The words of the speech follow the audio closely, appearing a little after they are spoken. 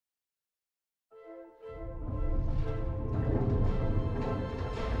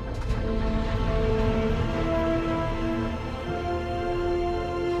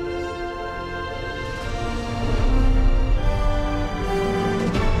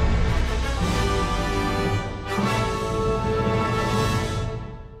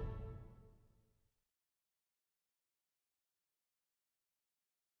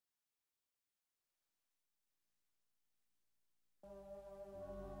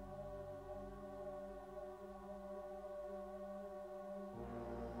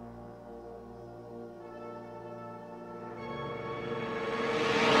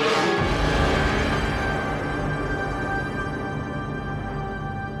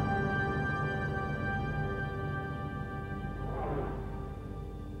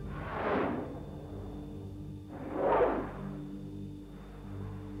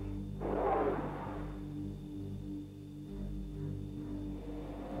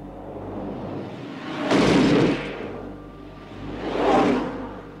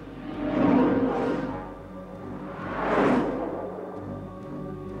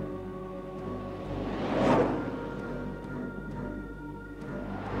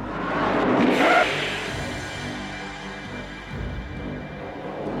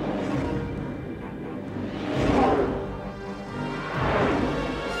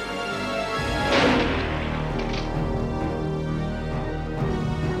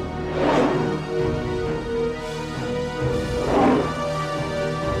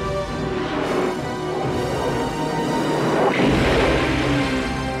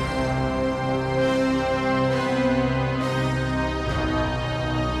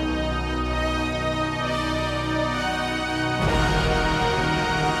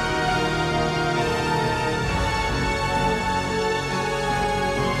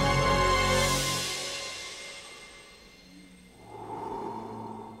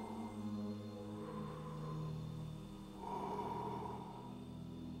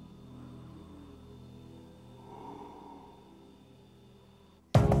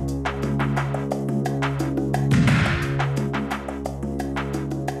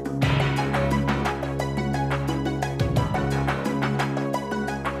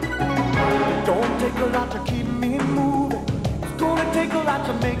take a lot to keep me moving. It's gonna take a lot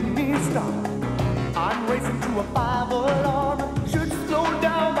to make me stop. I'm racing to a 5 alarm. Should slow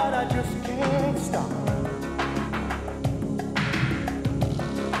down, but I just can't stop.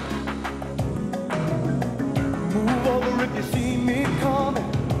 Move over if you see me coming.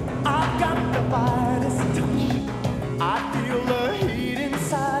 I've got the Midas touch. I feel the heat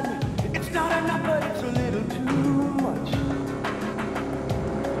inside me. It's not enough, but it's a little too much.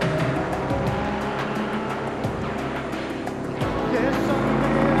 There's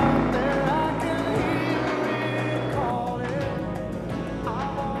something out there I can hear it calling. I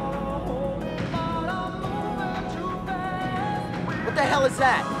wanna hold it, but I'm moving too fast. What the hell is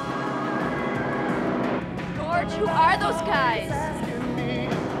that? George, who are those guys?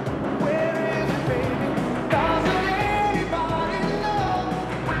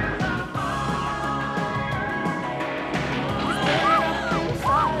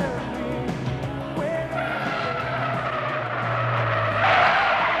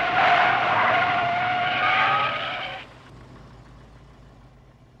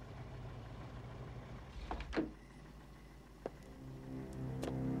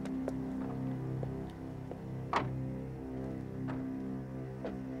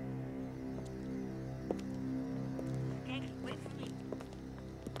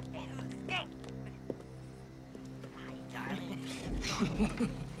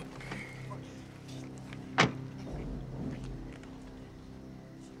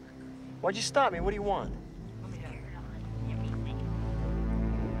 Why'd you stop me? What do you want?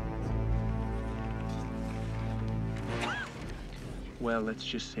 Well, let's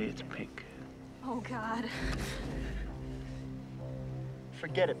just say it's pink. Oh, God.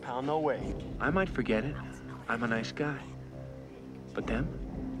 Forget it, pal. No way. I might forget it. I'm a nice guy. But them?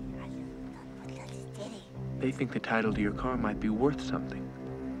 They think the title to your car might be worth something.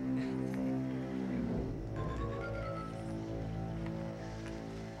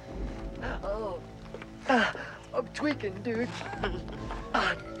 Oh. I'm tweaking, dude.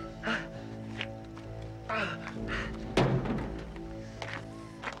 All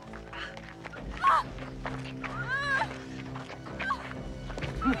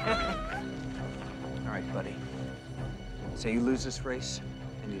right, buddy. So you lose this race,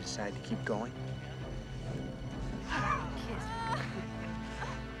 and you decide to keep going?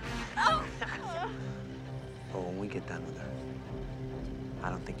 But when we get done with her, I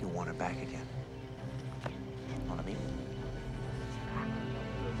don't think you'll want her back again. Know what I mean?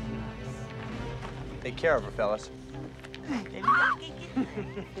 Take care of her, fellas.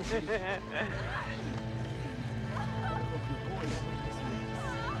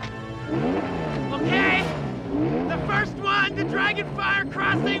 Okay, the first one, the Dragonfire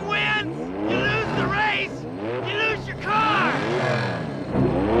Crossing wins. You lose the race, you lose your car.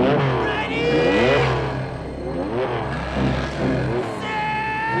 Ready?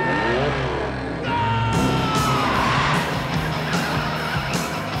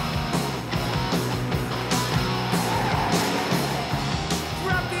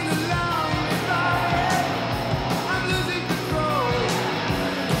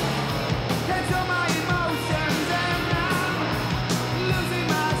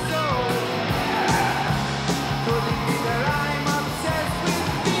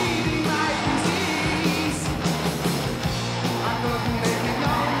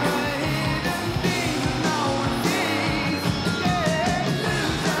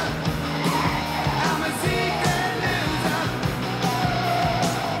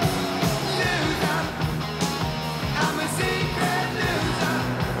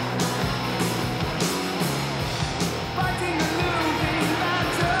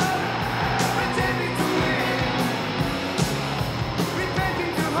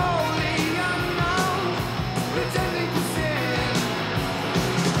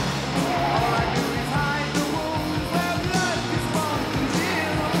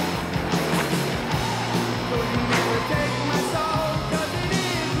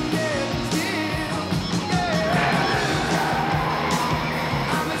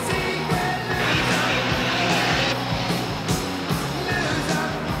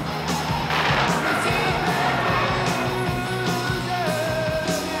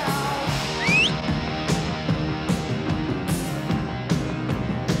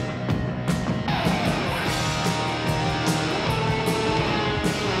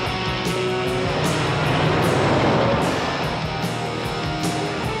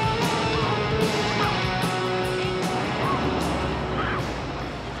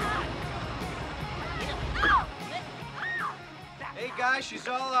 She's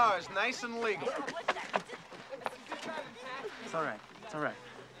all ours, nice and legal. It's all right. It's all right.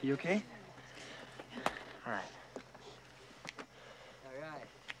 You okay? All right. All right.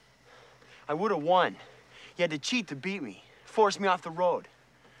 I would have won. You had to cheat to beat me. Force me off the road.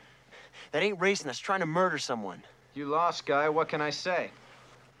 That ain't racing. That's trying to murder someone. You lost, guy. What can I say?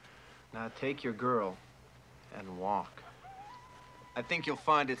 Now take your girl and walk. I think you'll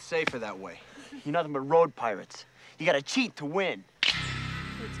find it safer that way. You're nothing but road pirates. You gotta cheat to win.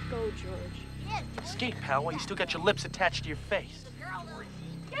 Let's go, George. Skate, pal, while you still got your lips attached to your face.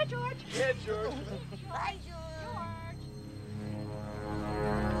 Yeah, George. Yeah, George. Bye, George.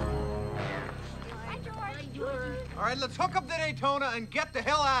 Bye, George. All right, let's hook up the Daytona and get the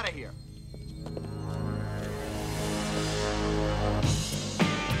hell out of here.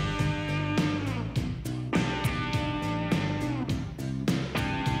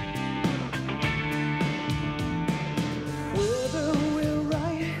 Whether we're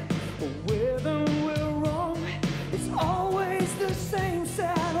right or whether we're wrong, it's always the same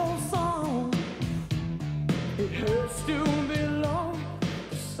sad old song. It hurts to belong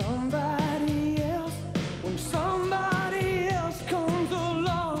to somebody else when somebody else comes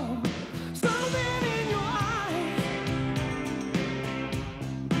along. Something in your eyes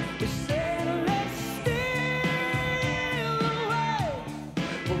is saying let's steal away,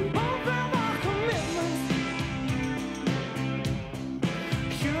 but we both have our commitments.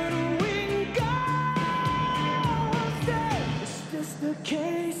 Should we go stay? It's just a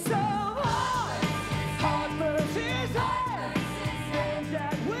case of heart versus heart. And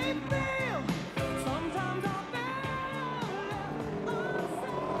that we feel sometimes I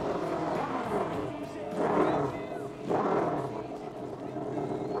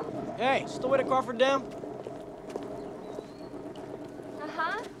Hey, still way to Crawford Dam?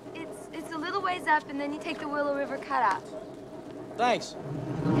 Uh-huh. It's a little ways up, and then you take the Willow River cutout. Thanks.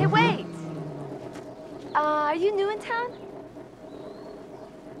 Hey, wait. Are you new in town?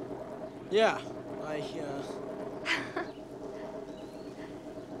 Yeah,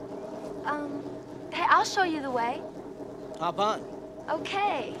 Hey, I'll show you the way. hop on.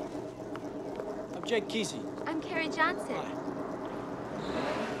 Okay. I'm Jake Kesey. I'm Carrie Johnson. Hi.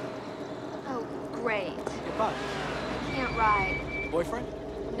 Oh, great. Your bud. Can't ride. Boyfriend?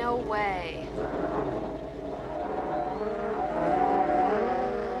 No way.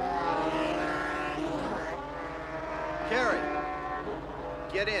 Carrie,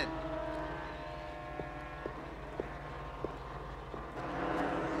 get in.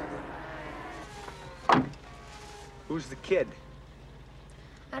 Who's the kid?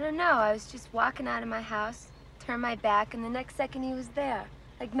 I don't know. I was just walking out of my house, turned my back, and the next second he was there.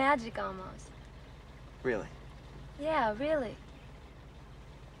 Like magic almost. Really? Yeah, really.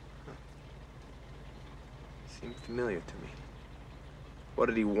 Seemed familiar to me. What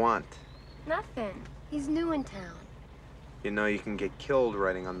did he want? Nothing. He's new in town. You know you can get killed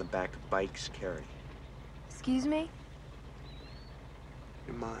riding on the back of bikes, Carrie. Excuse me?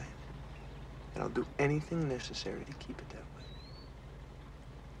 You're mine. And I'll do anything necessary to keep it that way.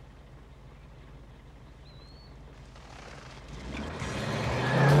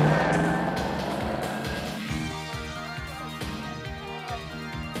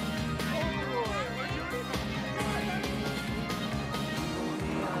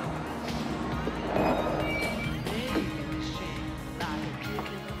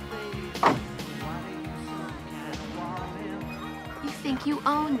 You think you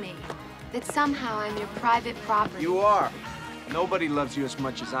own me? That somehow I'm your private property? You are. Nobody loves you as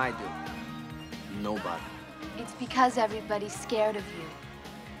much as I do. Nobody. It's because everybody's scared of you.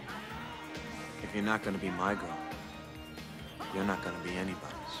 If you're not gonna be my girl, you're not gonna be anybody's.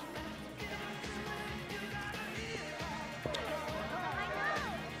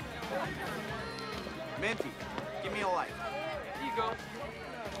 Minty, give me a light. Here you go.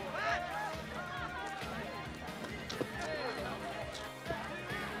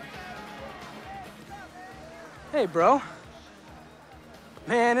 Hey, bro.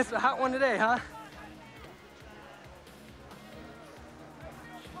 Man, it's a hot one today, huh?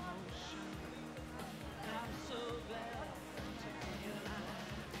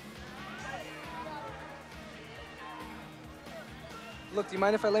 Look, do you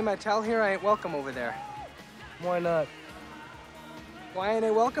mind if I lay my towel here? I ain't welcome over there. Why not? Why ain't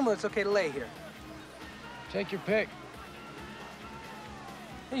I welcome, or it's okay to lay here? Take your pick.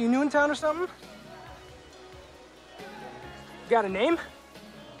 Hey, you new in town or something? Got a name?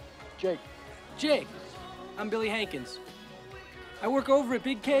 Jake. Jake. I'm Billy Hankins. I work over at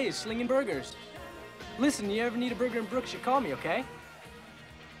Big K's, slinging burgers. Listen, you ever need a burger in Brooks, you call me, okay?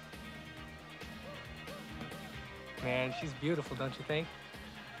 Man, she's beautiful, don't you think?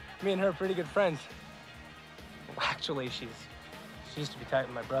 Me and her are pretty good friends. Well, actually, she used to be tight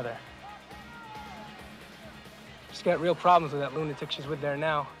with my brother. She's got real problems with that lunatic she's with there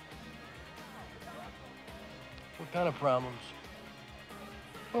now. What kind of problems?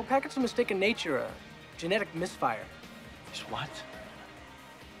 Well, Packard's a mistaken nature, a genetic misfire. Just what?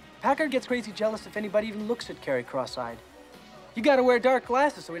 Packard gets crazy jealous if anybody even looks at Carrie cross-eyed. You gotta wear dark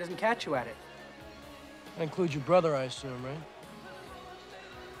glasses so he doesn't catch you at it. That includes your brother, I assume, right?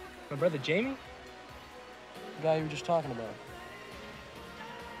 My brother Jamie? The guy you were just talking about.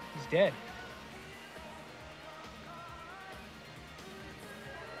 He's dead.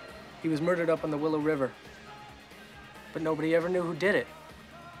 He was murdered up on the Willow River. But nobody ever knew who did it.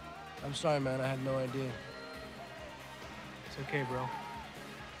 I'm sorry, man. I had no idea. It's okay, bro.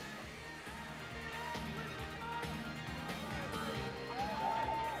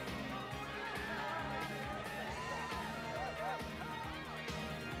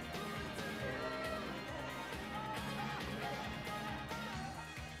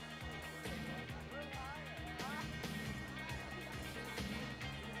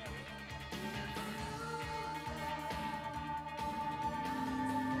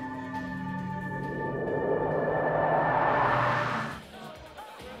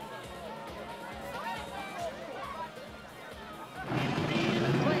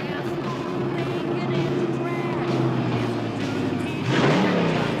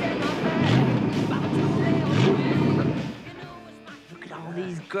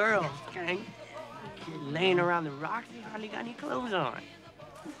 Girls, gang. You're laying around the rocks, you hardly got any clothes on.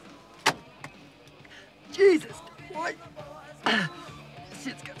 Jesus, what? This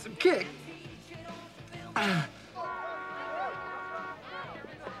shit's got some kick.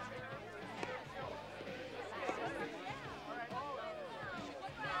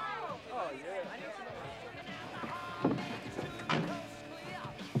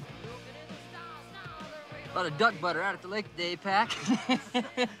 A lot of duck butter out at the lake today, Pack.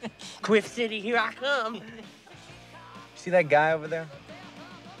 Quiff City, here I come. See that guy over there?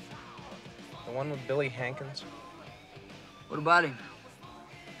 The one with Billy Hankins? What about him?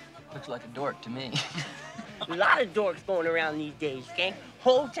 Looks like a dork to me. A lot of dorks going around these days, gang.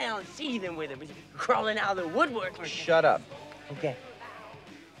 Whole town seething with them, crawling out of the woodwork. Shut up. Okay.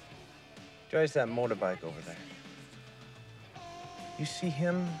 Joyce, that motorbike over there. You see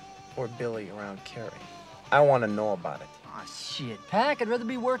him or Billy around Carrie? I want to know about it. Aw, shit, Pack. I'd rather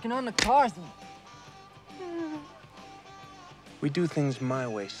be working on the cars than... We do things my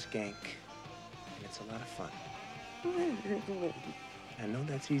way, Skank. And it's a lot of fun. I know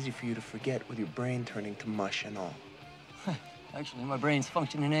that's easy for you to forget with your brain turning to mush and all. Actually, my brain's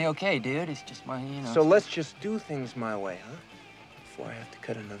functioning A-okay, dude. It's just my, you know... So let's just do things my way, huh? Before I have to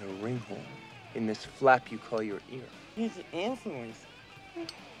cut another ring hole in this flap you call your ear. Here's the influence.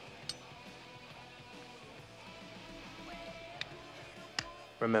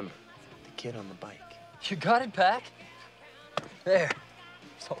 Remember, the kid on the bike. You got it, Pack. There.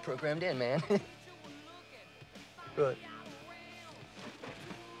 It's all programmed in, man. Good.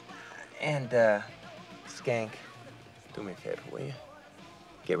 And, Skank, do me a favor, will you?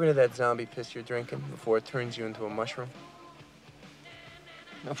 Get rid of that zombie piss you're drinking before it turns you into a mushroom.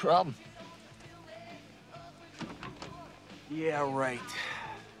 No problem. Yeah, right.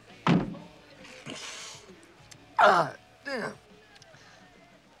 Ah, damn.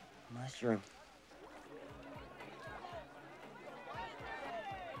 Mushroom.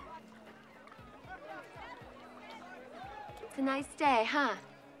 It's a nice day, huh?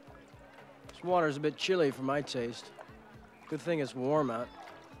 This water's a bit chilly for my taste. Good thing it's warm out.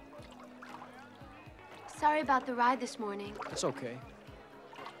 Sorry about the ride this morning. It's okay.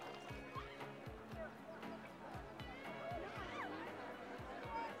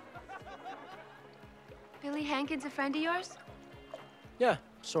 Billy Hankins a friend of yours? Yeah,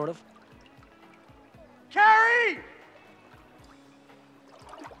 sort of. Carrie!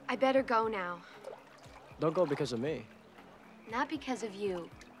 I better go now. Don't go because of me. Not because of you.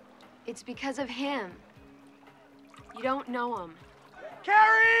 It's because of him. You don't know him.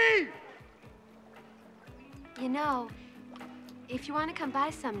 Carrie! You know, if you want to come by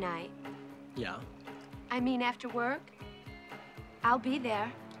some night, Yeah. I mean after work, I'll be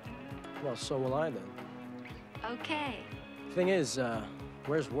there. Well, so will I then. Okay. Thing is,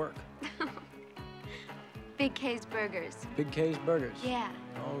 where's work? Big K's Burgers. Big K's Burgers. Yeah.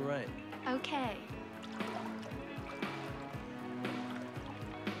 All right. Okay.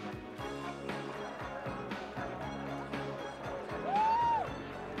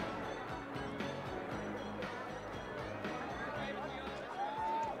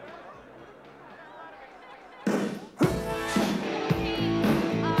 I need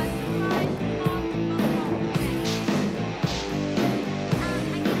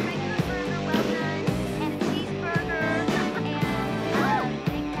regular burger, well done, and a cheeseburger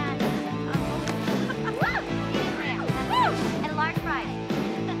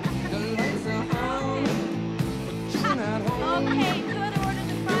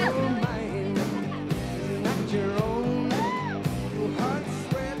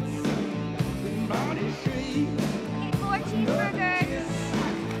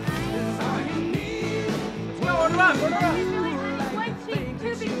up, order up. One sheet,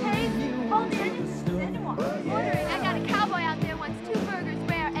 2 big Ks. Hold it. Ordering. I got a cowboy out there wants 2 burgers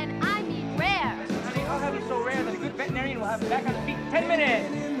rare, and I mean rare. Honey, I'll have it so rare that a good veterinarian will have it back on the feet in 10 minutes.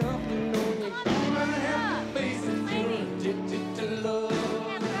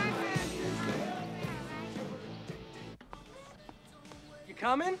 You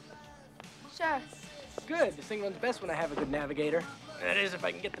coming? Sure. Good. This thing runs best when I have a good navigator. That is, if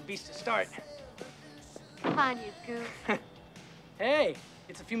I can get the beast to start. Fine, you goof. Hey,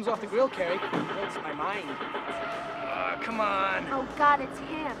 get the fumes off the grill, Carrie. That's my mind. Come on. Oh, God, it's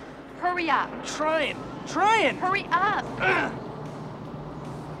him. Hurry up. Trying. Hurry up.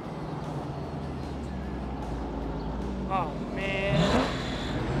 Oh, man.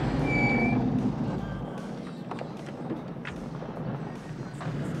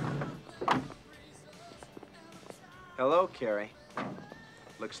 Hello, Carrie.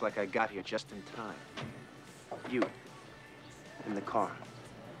 Looks like I got here just in time. You. In the car.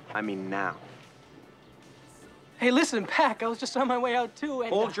 I mean now. Hey, listen, Pac, I was just on my way out, too,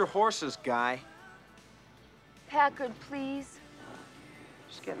 and... Hold your horses, guy. Packard, please.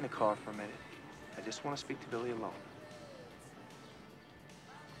 Just get in the car for a minute. I just want to speak to Billy alone.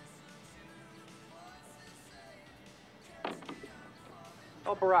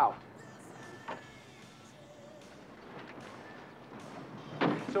 Help her out.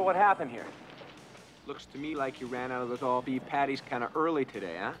 So what happened here? Looks to me like you ran out of those all beef patties kind of early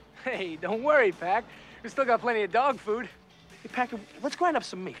today, huh? Hey, don't worry, Pac. We still got plenty of dog food. Hey, Pac, let's grind up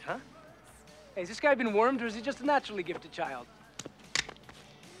some meat, huh? Hey, has this guy been wormed, or is he just a naturally gifted child?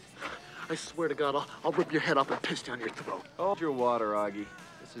 I swear to God, I'll rip your head off and piss down your throat. Hold your water, Augie.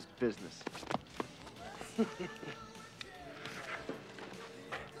 This is business.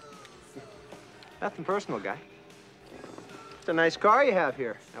 Nothing personal, guy. It's a nice car you have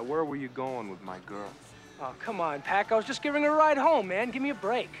here. Now, where were you going with my girl? Oh, come on, Pac. I was just giving her a ride home, man. Give me a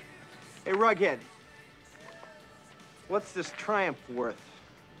break. Hey, Rughead. What's this Triumph worth?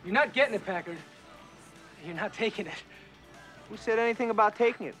 You're not getting it, Packard. You're not taking it. Who said anything about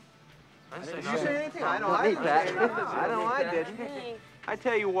taking it? Did you say anything? I didn't. I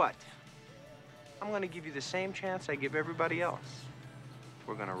tell you what. I'm going to give you the same chance I give everybody else.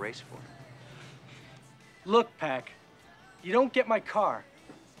 We're going to race for it. Look, Pac. You don't get my car.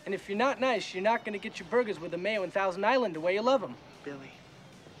 And if you're not nice, you're not going to get your burgers with the mayo in Thousand Island the way you love them. Billy.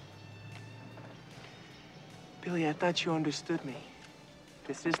 Billy, I thought you understood me.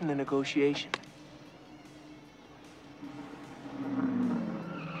 This isn't a negotiation.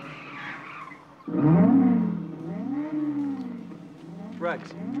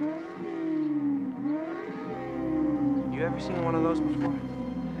 Rugs. You ever seen one of those before?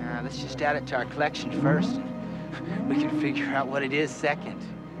 Let's just add it to our collection first. We can figure out what it is second.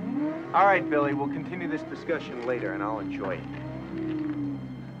 All right, Billy, we'll continue this discussion later, and I'll enjoy it.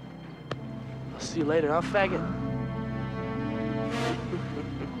 I'll see you later, huh, faggot?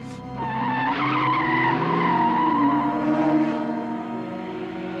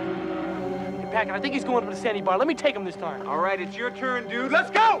 Hey, Pac, I think he's going to the Sandy Bar. Let me take him this time. All right, it's your turn, dude.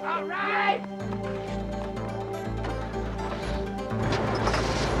 Let's go! All right!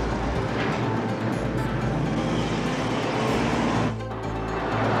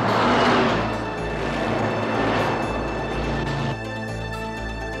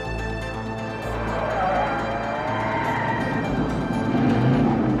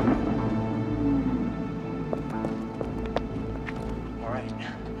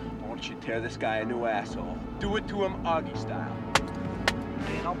 Tear this guy a new asshole. Do it to him Augie style.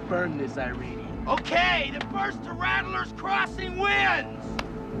 Man, I'll burn this Iranian. Okay, the first to Rattler's Crossing wins.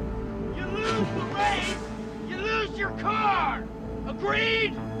 You lose the race, you lose your car.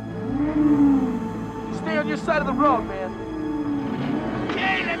 Agreed? Stay on your side of the road, man.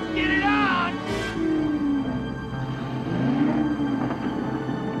 Okay, let's get it on.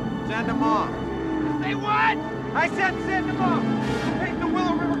 Send him off. Say what? I said send him off. Take the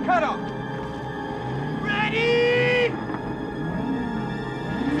Willow River cutoff. Ready?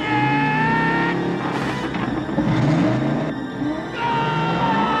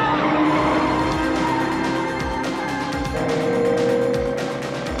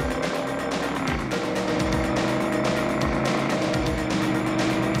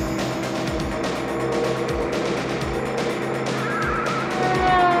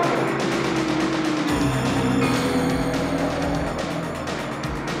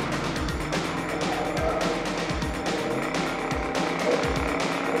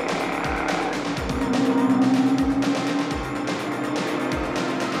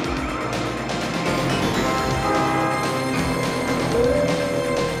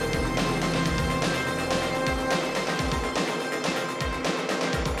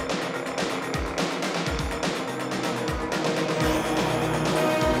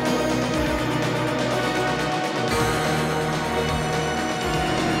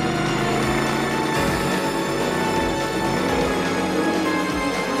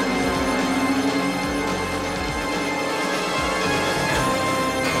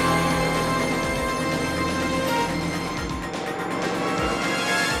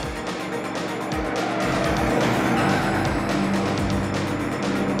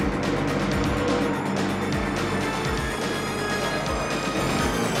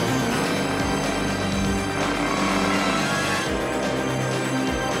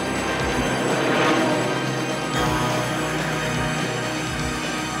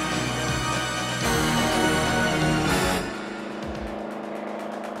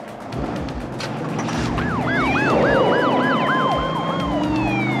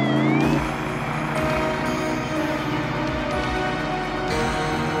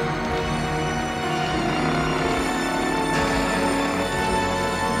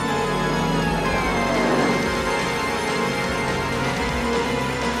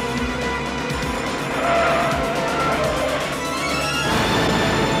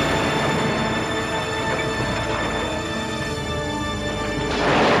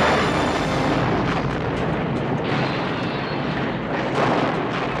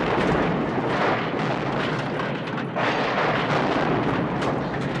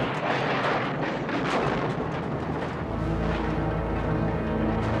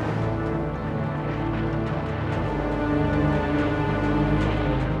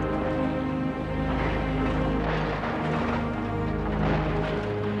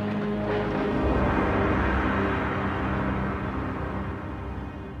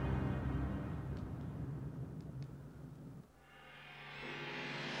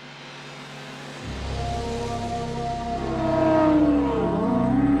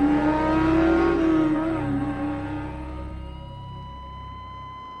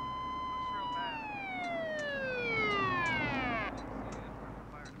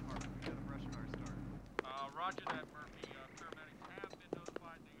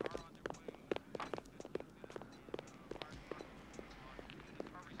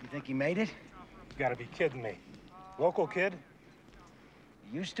 think he made it? You gotta be kidding me. Local kid?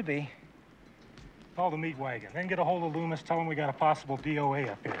 Used to be. Call the meat wagon. Then get a hold of Loomis, tell him we got a possible DOA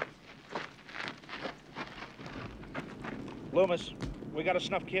up here. Loomis, we got a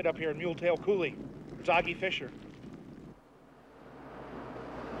snuffed kid up here in Muletail Coulee. It's Augie Fisher.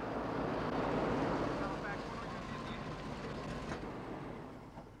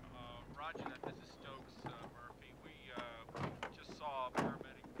 Roger that, this is Stokes, Murphy. We just saw a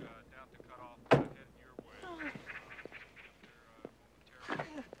paramedic down to cut off, headed your way.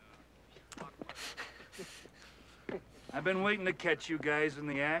 I've been waiting to catch you guys in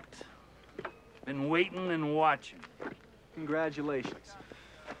the act. Been waiting and watching. Congratulations.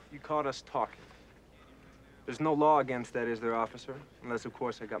 You caught us talking. There's no law against that, is there, officer? Unless, of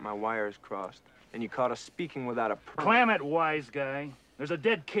course, I got my wires crossed. And you caught us speaking without a permit. Clam it, wise guy. There's a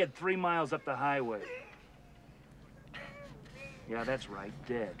dead kid 3 miles up the highway. Yeah, that's right,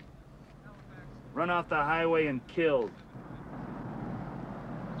 dead. Run off the highway and killed.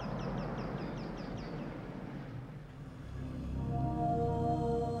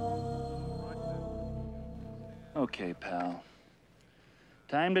 Okay, pal.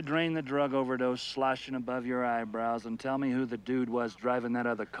 Time to drain the drug overdose sloshing above your eyebrows and tell me who the dude was driving that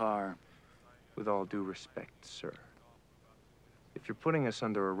other car. With all due respect, sir, if you're putting us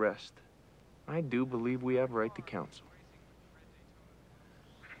under arrest, I do believe we have right to counsel.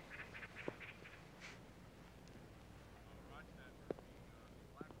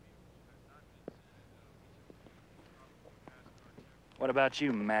 What about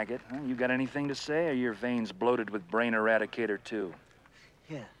you, maggot? Huh? You got anything to say, or are your veins bloated with brain eradicator too?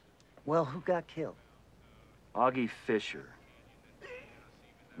 Yeah. Well, who got killed? Augie Fisher.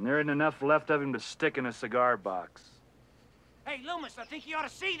 And there isn't enough left of him to stick in a cigar box. Hey, Loomis, I think you ought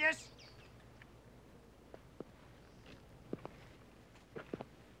to see this.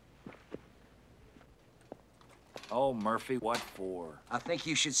 Oh, Murphy, what for? I think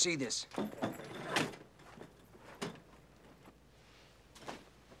you should see this.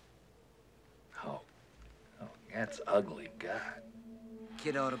 Oh, that's ugly, God.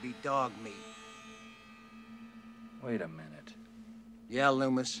 Kid ought to be dog meat. Wait a minute. Yeah,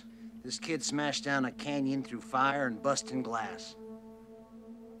 Loomis. This kid smashed down a canyon through fire and busting glass.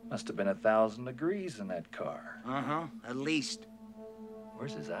 Must have been 1,000 degrees in that car. Uh-huh, at least.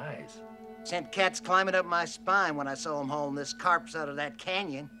 Where's his eyes? Sent cats climbing up my spine when I saw him hauling this corpse out of that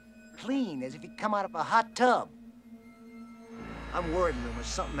canyon. Clean, as if he'd come out of a hot tub. I'm worried, Loomis.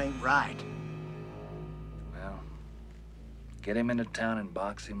 Something ain't right. Well, get him into town and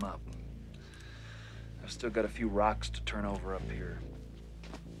box him up. I've still got a few rocks to turn over up here.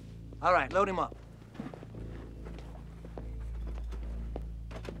 All right, load him up.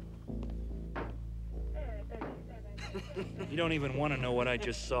 You don't even want to know what I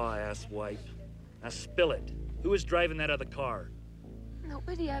just saw, asswipe. Now spill it. Who was driving that other car?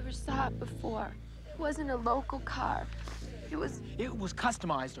 Nobody ever saw it before. It wasn't a local car. It was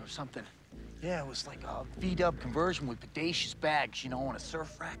customized or something. Yeah, it was like a V-dub conversion with bodacious bags, you know, and a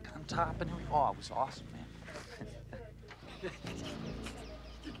surf rack on top and everything. Oh, it was awesome, man.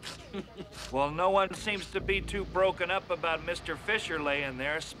 Well, no one seems to be too broken up about Mr. Fisher laying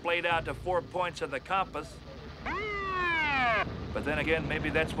there, splayed out to 4 points of the compass. But then again, maybe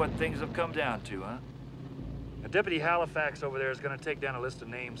that's what things have come down to, huh? Now, Deputy Halifax over there is going to take down a list of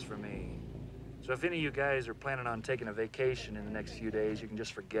names for me. So if any of you guys are planning on taking a vacation in the next few days, you can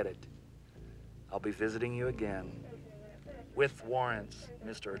just forget it. I'll be visiting you again. With warrants,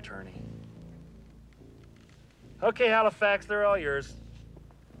 Mr. Attorney. Okay, Halifax, they're all yours.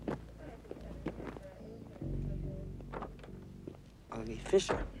 Augie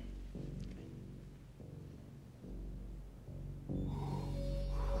Fisher.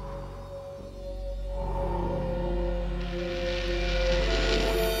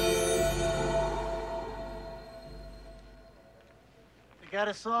 They got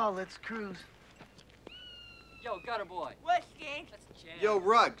us all. Let's cruise. Yo, gutter boy. What, Skink? Let's jam. Yo,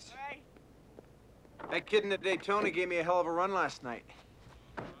 Ruggs. That kid in the Daytona gave me a hell of a run last night.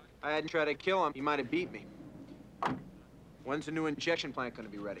 If I hadn't tried to kill him, he might have beat me. When's the new injection plant gonna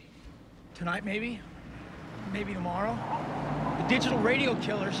be ready? Tonight, maybe? Maybe tomorrow? The digital radio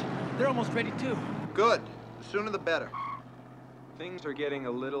killers, they're almost ready, too. Good. The sooner the better. Things are getting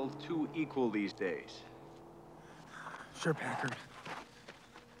a little too equal these days. Sure, Packard.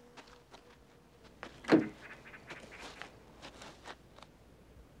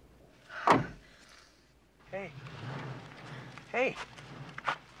 Hey. Hey.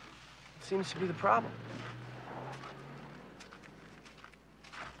 What seems to be the problem?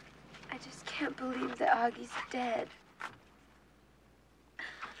 I just can't believe that Augie's dead.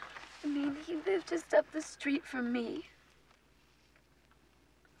 mean, he lived just up the street from me.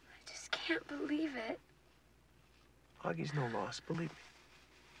 I just can't believe it. Augie's no loss, believe me.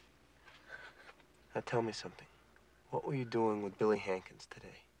 Now tell me something. What were you doing with Billy Hankins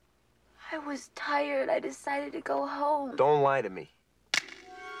today? I was tired. I decided to go home. Don't lie to me.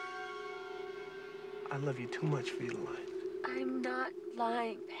 I love you too much for you to lie. I'm not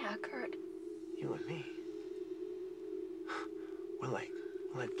lying, Packard. You and me. We're like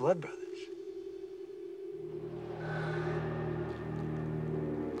blood brothers.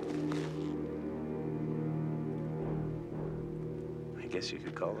 I guess you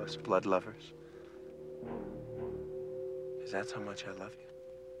could call us blood lovers. 'Cause that's how much I love you.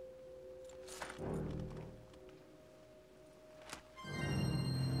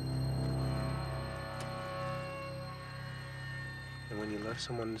 And when you love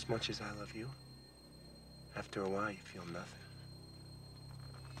someone as much as I love you, after a while you feel nothing.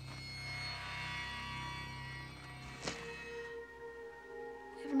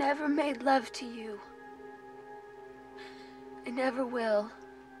 I've never made love to you. I never will.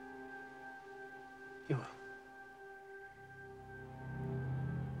 You will.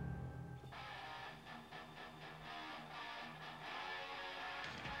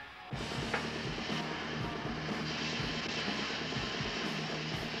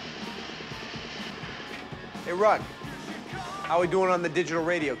 Hey, Rug, how are we doing on the digital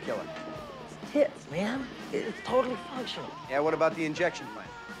radio killer? Tits, man. It's totally functional. Yeah, what about the injection plan?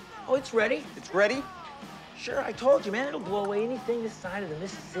 Oh, it's ready. It's ready? Sure, I told you, man. It'll blow away anything this side of the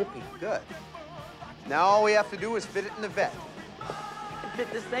Mississippi. Good. Now all we have to do is fit it in the vet. I can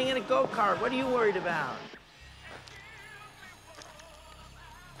fit this thing in a go-kart. What are you worried about?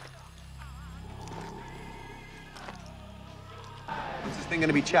 When's this thing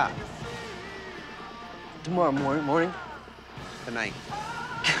gonna be chopped? Tomorrow morning. Tonight.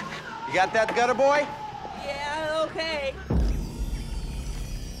 You got that, gutter boy? Yeah, okay.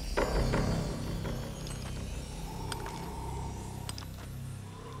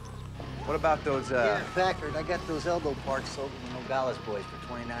 What about those, Yeah, Packard, I got those elbow parts sold to the Nogales boys for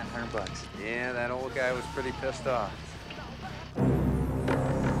 $2,900. Yeah, that old guy was pretty pissed off.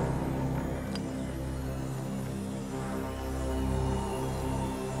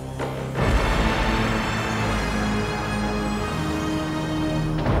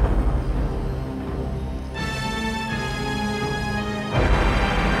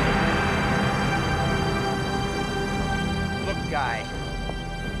 Look, guy.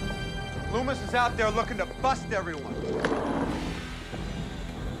 Loomis is out there looking to bust everyone.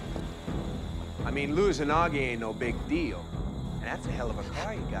 I mean, losing Augie ain't no big deal. And that's a hell of a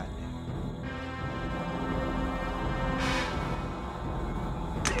car you got there.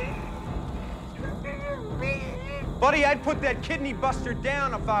 Buddy, I'd put that kidney buster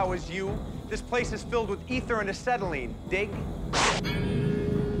down if I was you. This place is filled with ether and acetylene. Dig?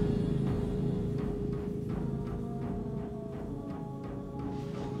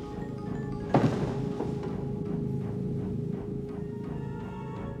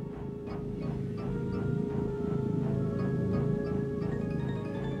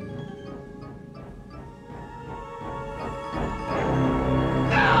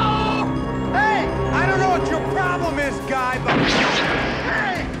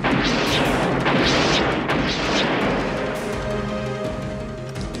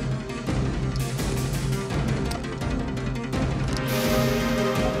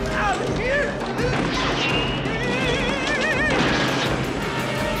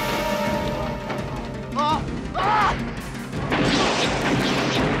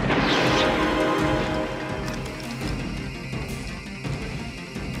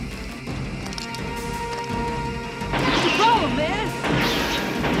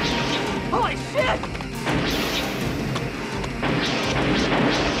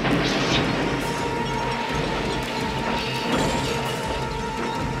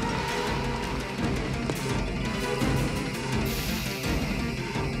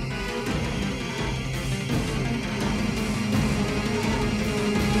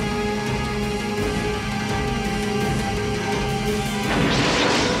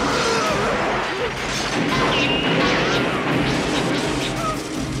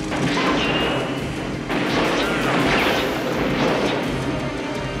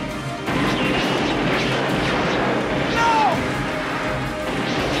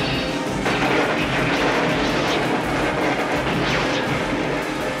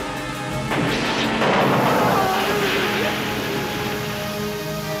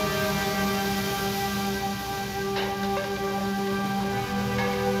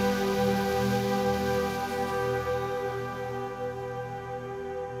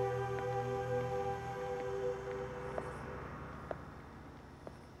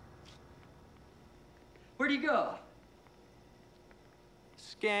 Where'd he go?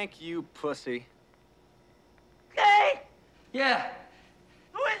 Skank, you pussy. Hey! Yeah,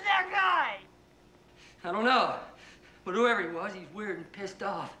 Who is that guy? I don't know. But whoever he was, he's weird and pissed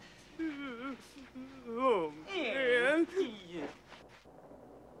off. Oh, man.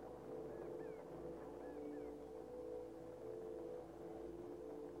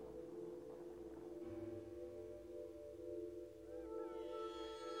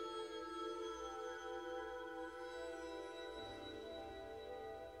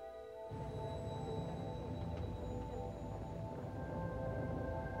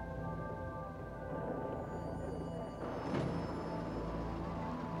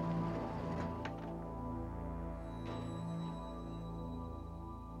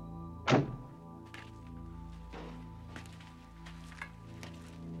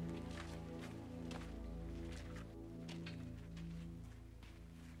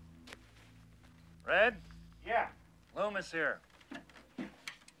 Red? Yeah. Loomis here.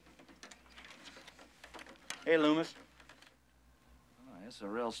 Hey, Loomis. Oh, it's a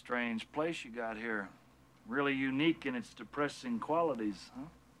real strange place you got here. Really unique in its depressing qualities, huh?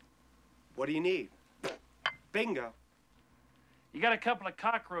 What do you need? Bingo. You got a couple of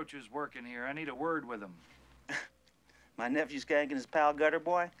cockroaches working here. I need a word with them. My nephew's skanking his pal Gutter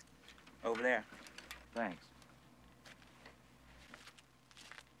Boy? Over there. Thanks.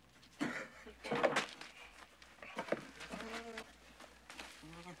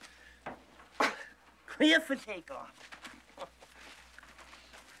 Clear for takeoff.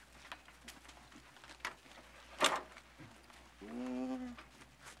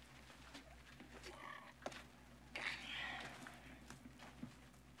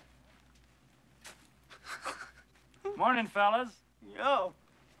 Morning, fellas. Yo.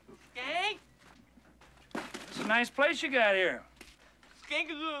 Skank? It's a nice place you got here. Skank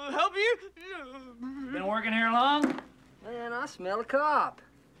help you? Been working here long? Man, I smell a cop.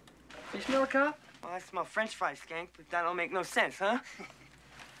 You smell a cop? Well, I smell French fries, Skank, but that don't make no sense, huh?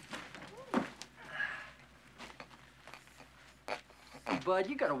 Bud,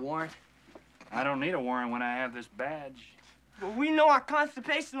 you got a warrant. I don't need a warrant when I have this badge. Well, we know our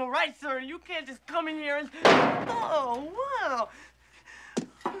constitutional rights, sir. You can't just come in here and... Oh, wow.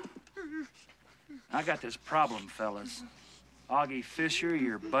 I got this problem, fellas. Augie Fisher,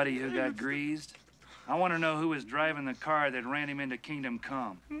 your buddy who got greased. I want to know who was driving the car that ran him into Kingdom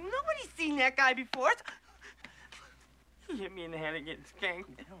Come. Nobody's seen that guy before. You hit me in the head again, Skank.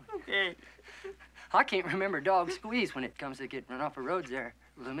 Okay. I can't remember dog squeeze when it comes to getting run off the roads there,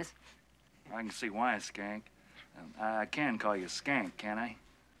 Loomis. I can see why, Skank. I can call you Skank, can I?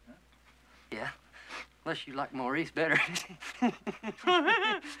 Yeah. Unless you like Maurice better.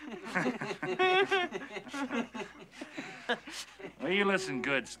 Well, you listen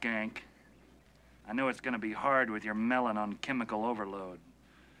good, Skank. I know it's gonna be hard with your melon on chemical overload.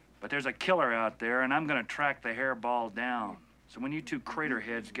 But there's a killer out there, and I'm gonna track the hairball down. So when you two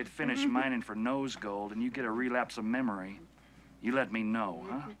craterheads get finished mining for nose gold and you get a relapse of memory, you let me know,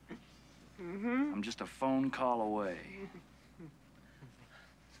 huh? I'm just a phone call away.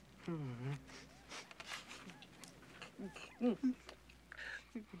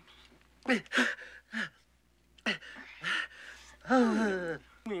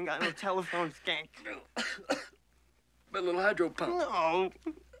 We ain't got no telephone, Skank. My little hydro pump. No.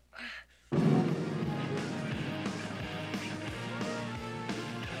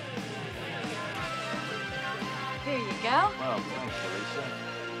 Here you go. Well, thanks, Teresa.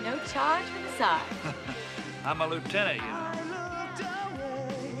 No charge for the side. I'm a lieutenant, you know.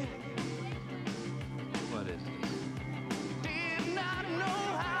 What is this? Did not know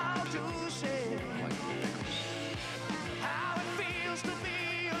how to say how it feels to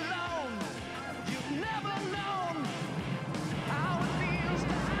be alone. You've never known how it feels to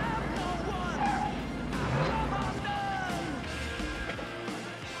have no one. Come undone.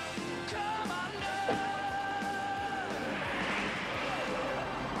 Come undone.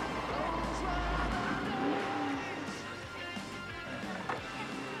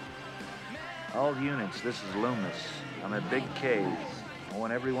 All units, this is Loomis. I'm at Big K's. I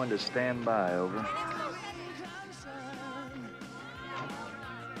want everyone to stand by, over.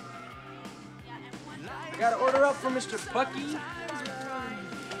 I got an order up for Mr. Pucky. Here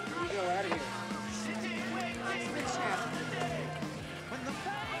we go, out of here.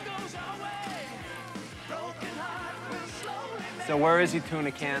 So where is he,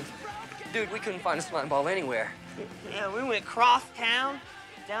 Tuna Can? Dude, we couldn't find a slime ball anywhere. Yeah, we went across town,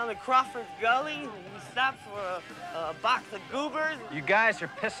 down to Crawford Gully. We stopped for a box of goobers. You guys are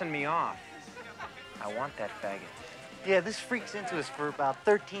pissing me off. I want that faggot. Yeah, this freak's into us for about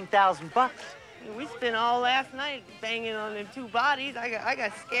 13,000 bucks. We spent all last night banging on them two bodies. I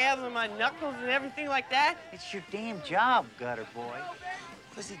got scabs on my knuckles and everything like that. It's your damn job, gutter boy.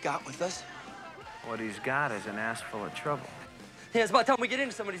 What's he got with us? What he's got is an ass full of trouble. Yeah, it's about time we get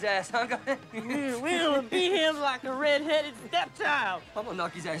into somebody's ass, huh, guy? We'll beat him like a red-headed stepchild. I'm gonna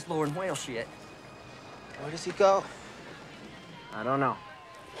knock his ass lower than whale shit. Where does he go? I don't know.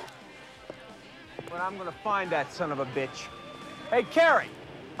 But I'm gonna find that son of a bitch. Hey, Carrie,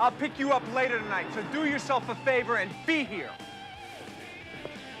 I'll pick you up later tonight, so do yourself a favor and be here.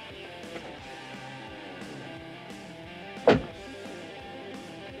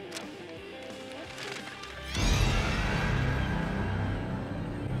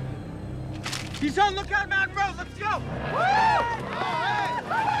 He's on Lookout Mountain Road. Let's go!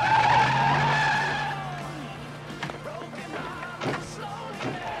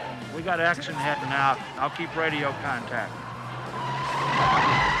 We got action heading out. I'll keep radio contact.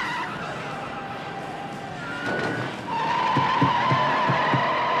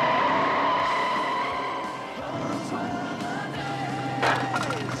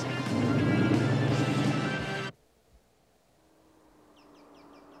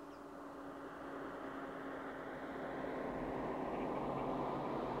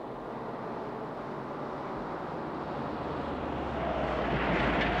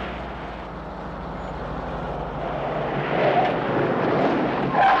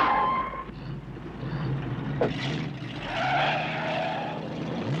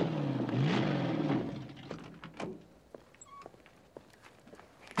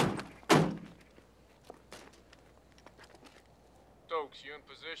 Stokes, you in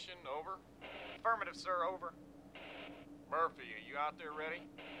position? Over. Affirmative, sir. Over. Murphy, are you out there ready?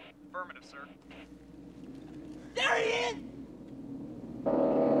 Affirmative, sir. There he is!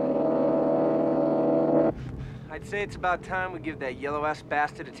 I'd say it's about time we give that yellow-ass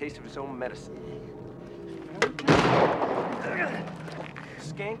bastard a taste of his own medicine.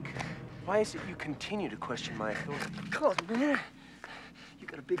 Skank, why is it you continue to question my authority? Cause, man, you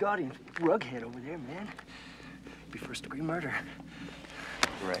got a big audience with Rughead over there, man. Be first-degree murder.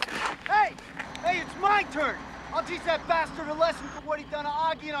 Right. Hey! Hey, it's my turn! I'll teach that bastard a lesson for what he done to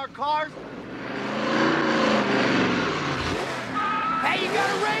Augie in our cars. Hey, you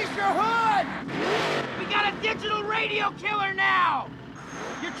gotta raise your hood! We got a digital radio killer now!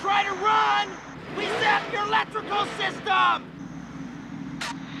 You try to run, we zap your electrical system!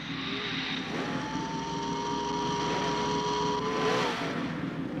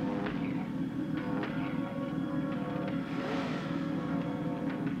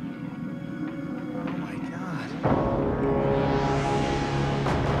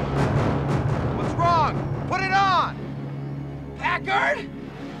 What's wrong? Put it on! Packard!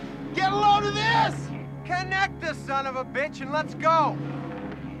 Get a load of this! Connect this son of a bitch and let's go!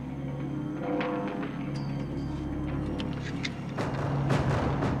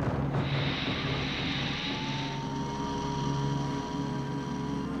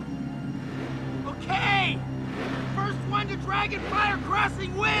 Okay! First one to Dragonfire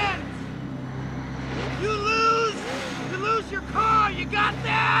Crossing wins! You lose your car, you got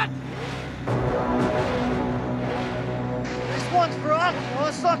that? This one's for us,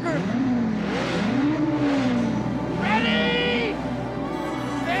 huh, sucker? Ready?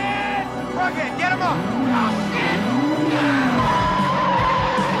 Set! Rughead, get him up! Oh, shit!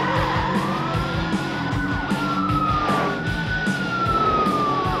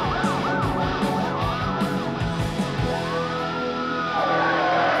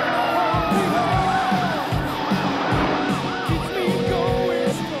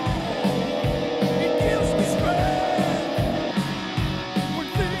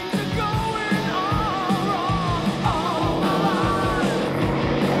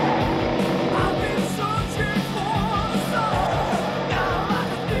 I've been so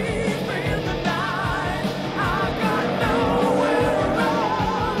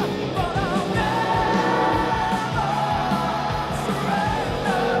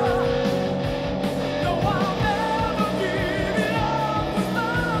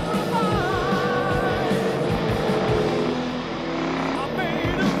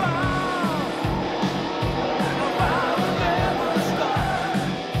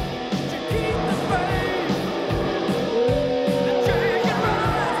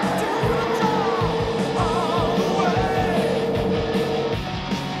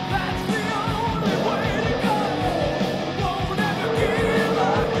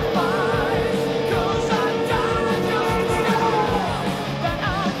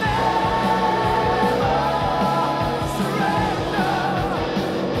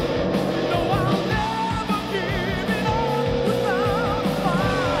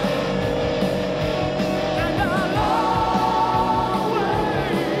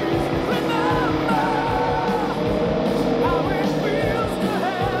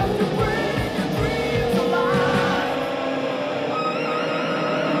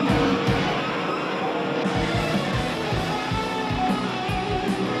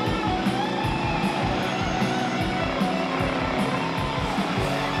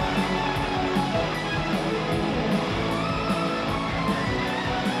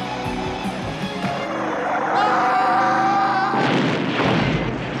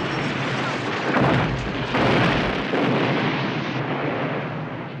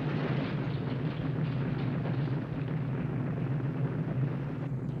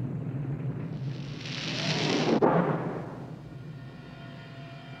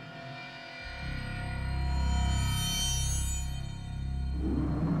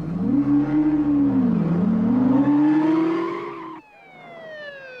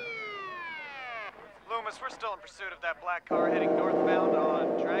Loomis, we're still in pursuit of that black car heading northbound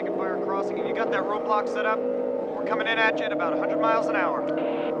on Dragonfire Crossing. Have you got that roadblock set up? We're coming in at you at about 100 miles an hour.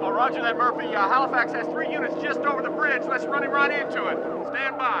 Oh, roger that, Murphy. Halifax has 3 units just over the bridge. Let's run him right into it.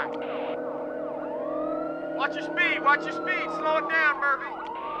 Stand by. Watch your speed. Watch your speed. Slow it down, Murphy.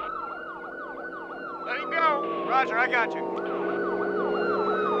 Let him go. Roger, I got you.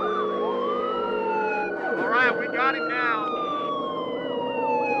 All right, we got him now.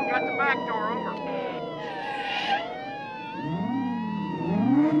 We got the back door, over.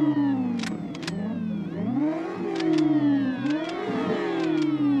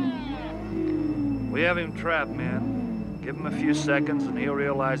 We have him trapped, man. Give him a few seconds and he'll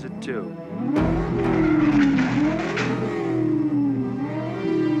realize it too.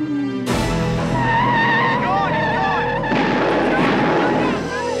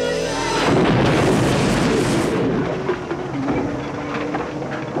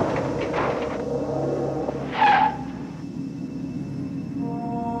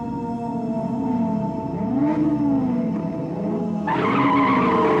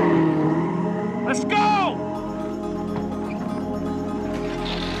 Let's go!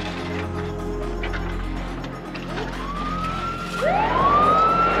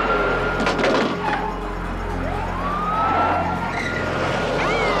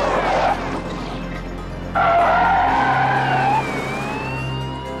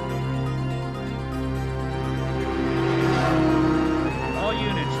 All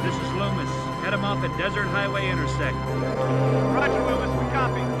units, this is Loomis. Head him off at Desert Highway intersect. Roger, Loomis, we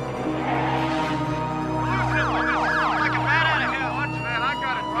copy. Losing him, Loomis. Like a bat out of hell. Watch that, I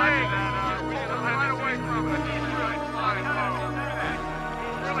got it. Roger that. Just pull him right away from it. He's really flying low.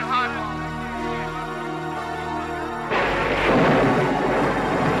 Really high ball.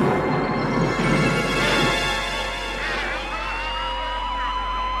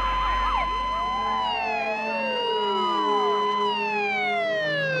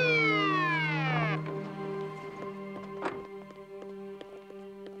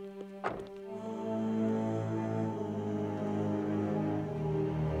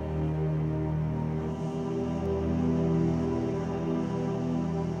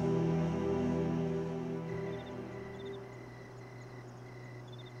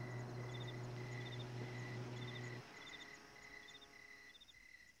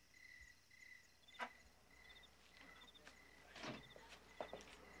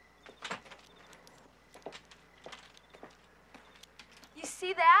 You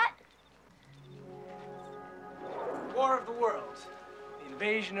see that? War of the Worlds. The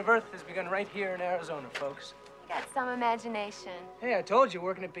invasion of Earth has begun right here in Arizona, folks. You got some imagination. Hey, I told you,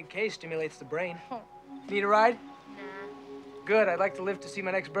 working at Big K stimulates the brain. Need a ride? Nah. Good, I'd like to live to see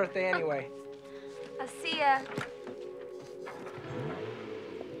my next birthday anyway. I'll see ya.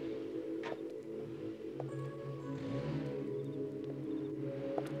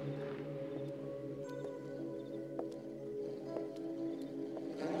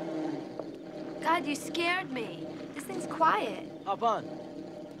 God, you scared me. This thing's quiet. Hop on.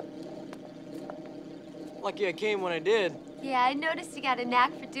 Lucky I came when I did. Yeah, I noticed you got a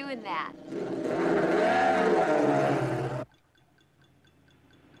knack for doing that.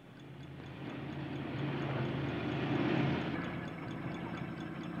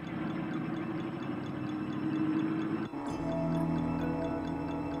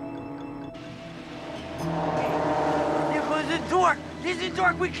 There goes the dork. This is the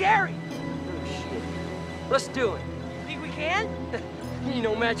dork we carry. Oh, shit. Let's do it. You think we can? You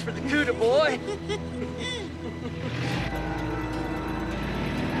no match for the CUDA, boy.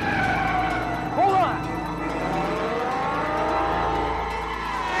 Hold on.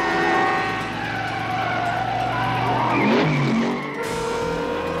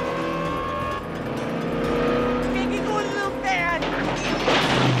 Make it go a little fast.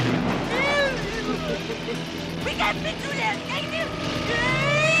 We got to do that. Take it.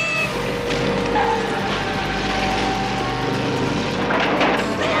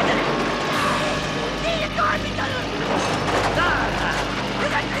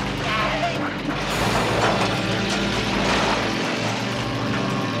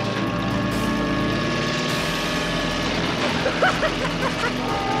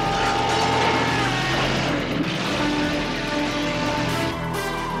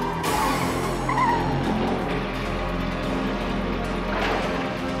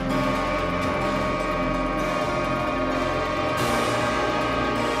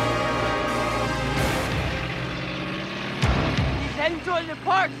 Heading toward the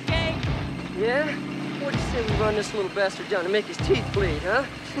park, gang. Yeah? What do you say we run this little bastard down and make his teeth bleed, huh?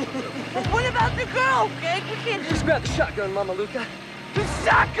 But what about the girl, gang? We can't Just grab the shotgun, Mama Luca. The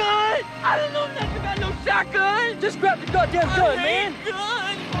shotgun! I don't know nothing about no shotgun! Just grab the goddamn gun, man!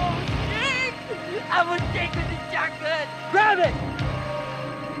 Gun! Oh, shit! I would take with the shotgun! Grab it!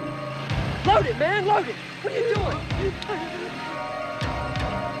 Load it, man, load it! What are you doing?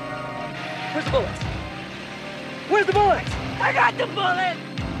 Where's the bullets? Where's the bullets? I got the bullet!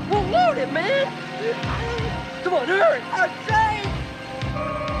 Well, load it, man! Come on, hurry! I'm trying!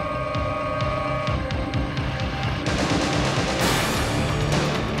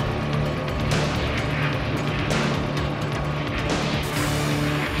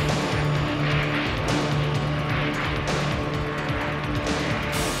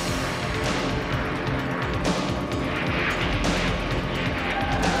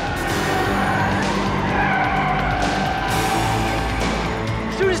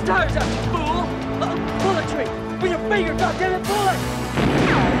 Tires out, you fool! Bullet tree! With your finger, goddammit, bullet!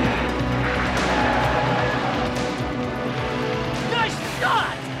 Nice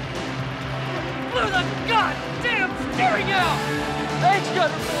shot! Blew the goddamn steering out! Thanks,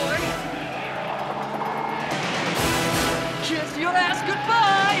 Gunner boy! Kiss your ass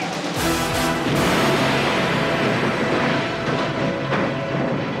goodbye!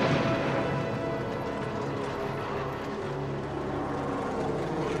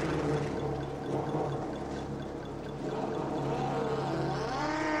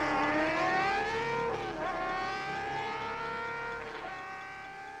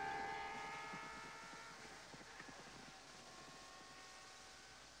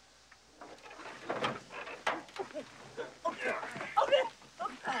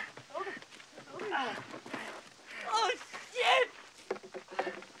 Oh, shit!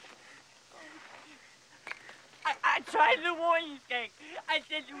 I tried to warn you, Skank. I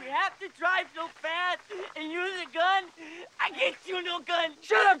said, do we have to drive so fast and use a gun? I can't shoot no gun.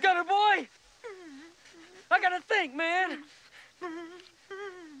 Shut up, Gunner boy! I gotta think, man!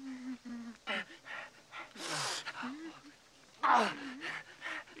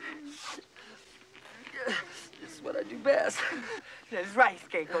 This is what I do best. That's right,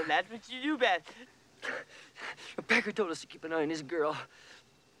 Skanko. That's what you do best. Packer told us to keep an eye on his girl.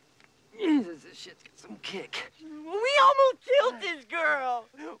 Jesus, this shit's got some kick. We almost killed this girl.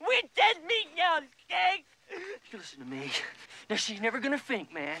 We're dead meat now, Skank. You listen to me. Now, she's never gonna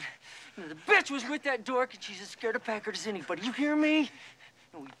think, man. You know, the bitch was with that dork, and she's as scared of Packard as anybody. You hear me?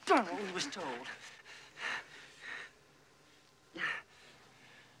 And we done what we was told.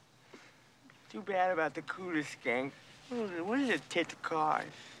 Too bad about the cooler, Skank. What is it, tit the cars?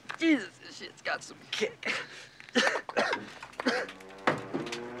 Jesus, this shit's got some kick.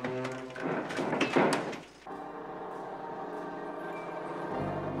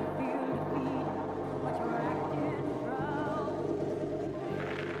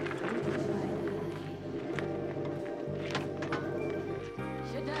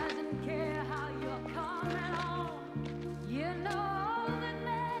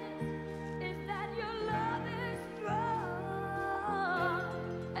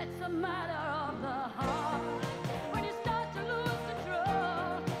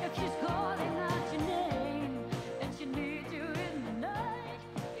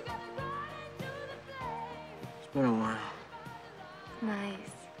 It's been a while. Nice.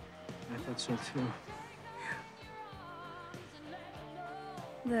 I thought so, too.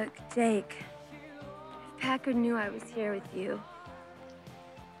 Look, Jake, if Packard knew I was here with you,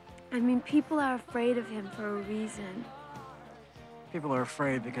 I mean, people are afraid of him for a reason. People are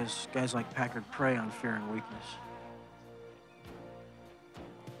afraid because guys like Packard prey on fear and weakness.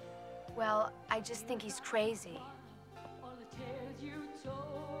 Well, I just think he's crazy.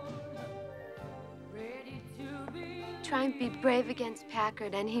 Try and be brave against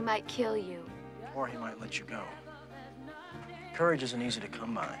Packard, and he might kill you. Or he might let you go. Courage isn't easy to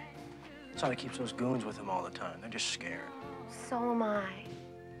come by. That's how he keeps those goons with him all the time. They're just scared. So am I.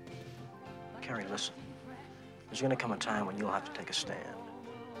 Carrie, listen. There's gonna come a time when you'll have to take a stand.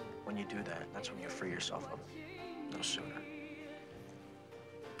 When you do that, that's when you free yourself up. No sooner.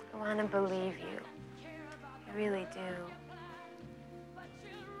 I want to believe you. I really do.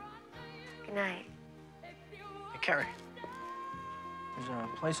 Good night. Hey, Carrie. There's a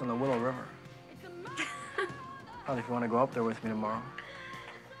place on the Willow River. Probably if you want to go up there with me tomorrow.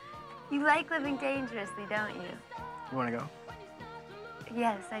 You like living dangerously, don't you? You want to go?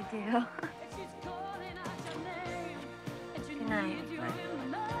 Yes, I do. Good night.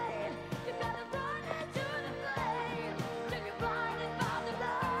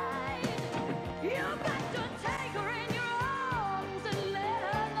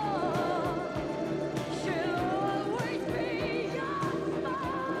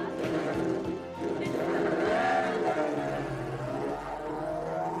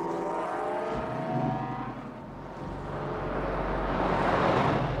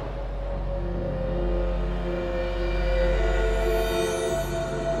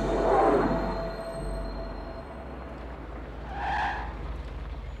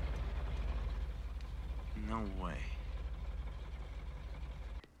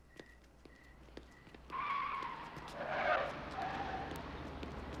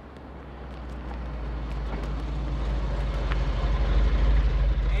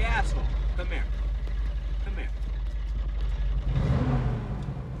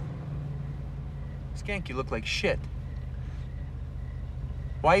 skink, you look like shit.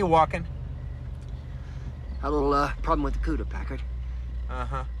 Why are you walking? A little, problem with the CUDA, Packard.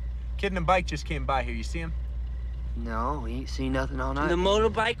 Uh-huh. Kid in a bike just came by here. You see him? No, we ain't seen nothing all night. The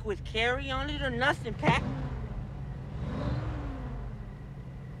motorbike with Carrie on it or nothing, Pack?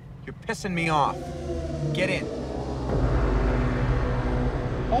 You're pissing me off. Get in.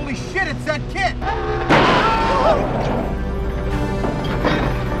 Holy shit, it's that kid!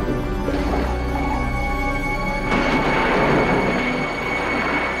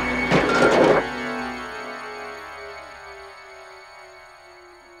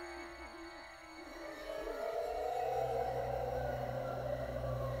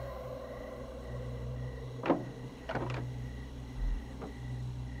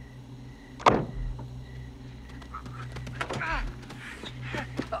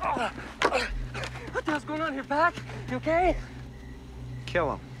 What the hell's going on here, Pac? You okay?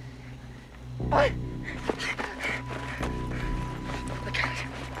 Kill him. What?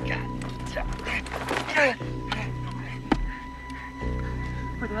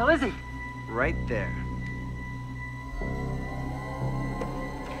 Where the hell is he? Right there.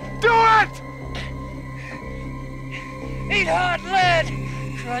 Do it! Eat hard lead,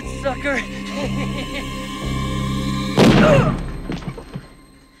 crud sucker.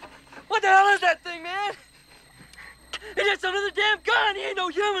 What the hell is that thing, man? He did something to the damn gun. He ain't no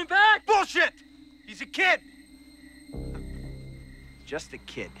human, Pac. Bullshit! He's a kid. Just a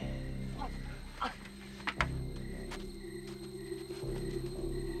kid.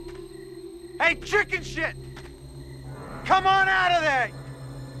 Hey, chicken shit! Come on out of there!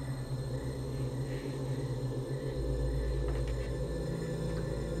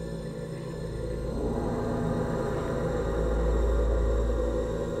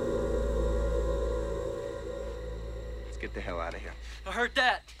 Let's get the hell out of here. I heard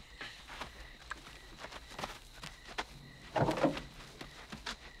that.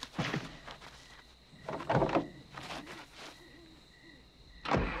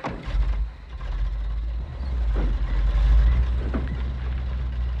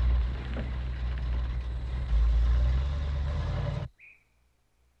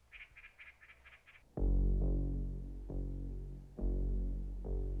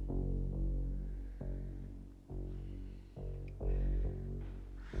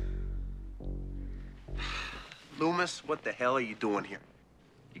 Loomis, what the hell are you doing here?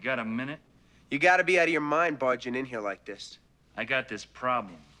 You got a minute? You gotta be out of your mind barging in here like this. I got this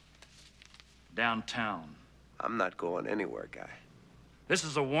problem. Downtown. I'm not going anywhere, guy. This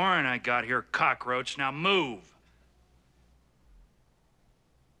is a warrant I got here, cockroach. Now move.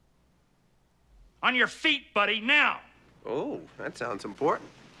 On your feet, buddy, now! Oh, that sounds important.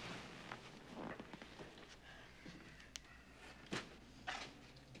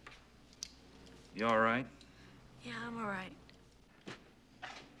 You all right? Yeah, I'm all right.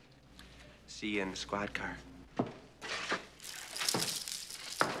 See you in the squad car.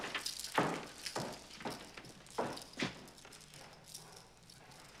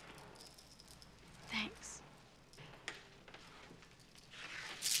 Thanks.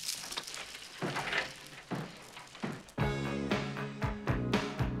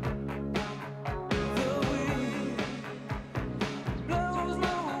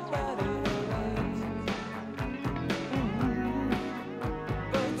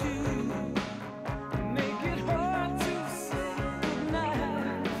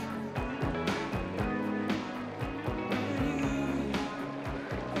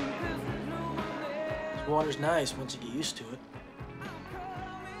 Water's nice once you get used to it.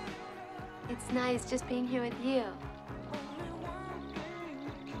 It's nice just being here with you.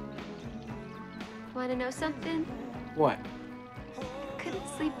 Want to know something? What? Couldn't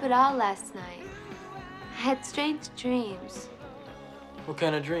sleep at all last night. I had strange dreams. What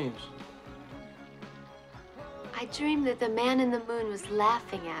kind of dreams? I dreamed that the man in the moon was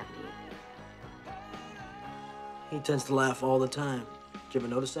laughing at me. He tends to laugh all the time. Did you ever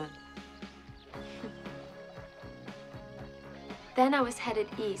notice that? Then I was headed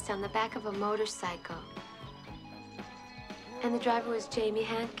east on the back of a motorcycle. And the driver was Jamie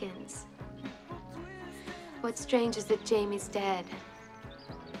Hankins. What's strange is that Jamie's dead.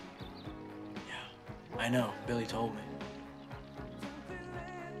 I know. Billy told me.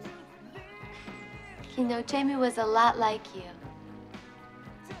 You know, Jamie was a lot like you.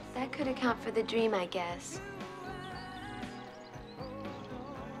 That could account for the dream, I guess.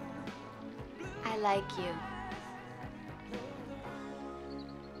 I like you.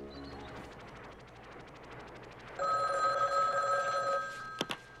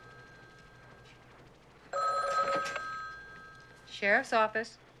 Sheriff's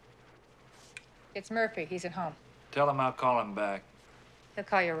office. It's Murphy. He's at home. Tell him I'll call him back. He'll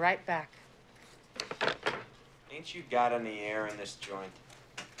call you right back. Ain't you got any air in this joint?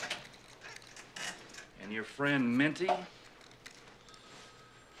 And your friend Minty?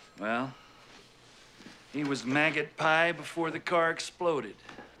 Well, he was maggot pie before the car exploded.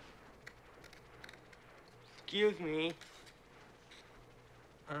 Excuse me.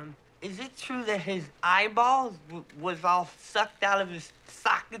 Is it true that his eyeballs was all sucked out of his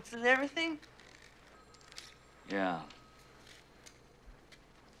sockets and everything? Yeah.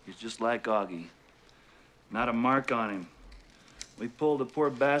 He's just like Augie. Not a mark on him. We pulled the poor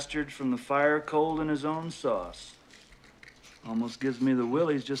bastard from the fire cold in his own sauce. Almost gives me the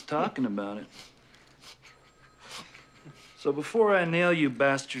willies just talking about it. So before I nail you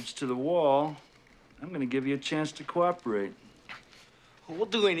bastards to the wall, I'm gonna give you a chance to cooperate. We'll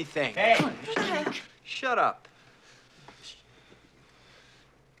do anything. Hey, shut up.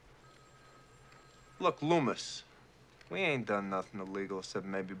 Look, Loomis, we ain't done nothing illegal except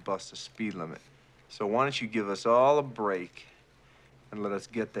maybe bust a speed limit. So why don't you give us all a break and let us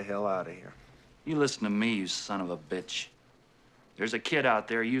get the hell out of here? You listen to me, you son of a bitch. There's a kid out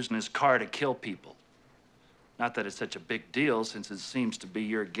there using his car to kill people. Not that it's such a big deal, since it seems to be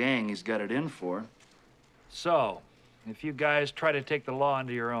your gang he's got it in for. So, if you guys try to take the law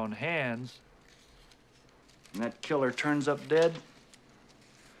into your own hands, and that killer turns up dead,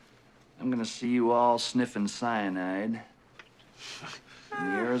 I'm gonna see you all sniffing cyanide in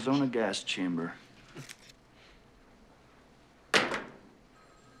the Arizona gas chamber.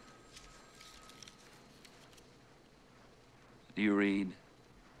 Do you read?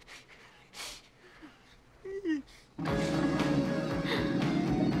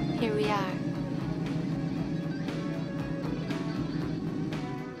 Here we are.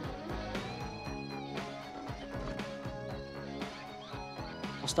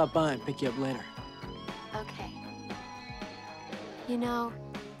 I'll stop by and pick you up later. Okay. You know,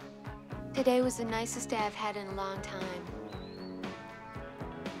 today was the nicest day I've had in a long time.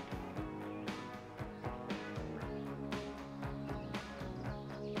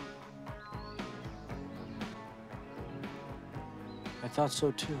 I thought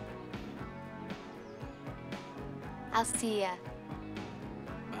so too. I'll see ya.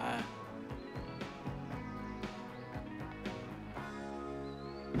 Bye.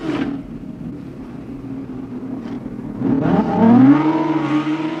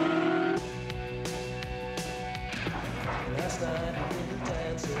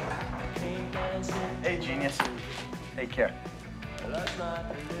 Hey, genius. Take care.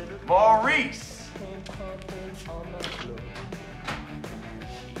 Maurice!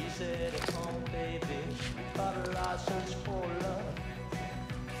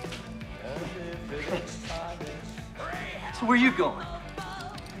 So where you going?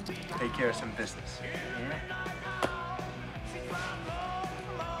 Take care of some business.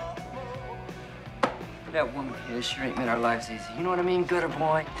 That woman here sure ain't made our lives easy. You know what I mean, gutter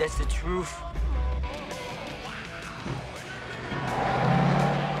boy? That's the truth.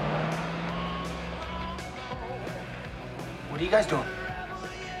 What are you guys doing?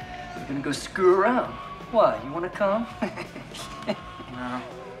 We're gonna go screw around. What, you wanna come? No.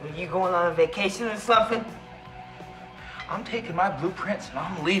 Are you going on a vacation or something? I'm taking my blueprints and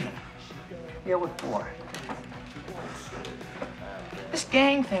I'm leaving. Yeah, what for? This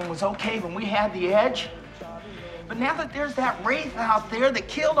gang thing was okay when we had the edge. But now that there's that wraith out there that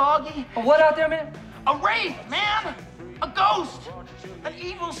killed Augie. A what out there, man? A wraith, man! A ghost! An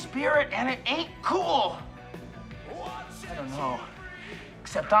evil spirit, and it ain't cool. I don't know.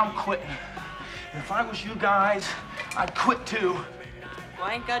 Except I'm quitting. And if I was you guys, I'd quit too. Well,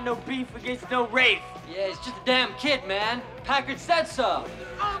 I ain't got no beef against no wraith. Yeah, he's just a damn kid, man. Packard said so.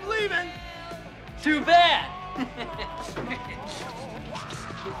 I'm leaving. Too bad.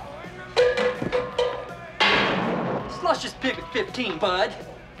 Slush is big with 15, bud.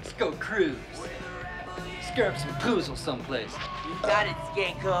 Let's go cruise. Scare up some poozle someplace. You got it,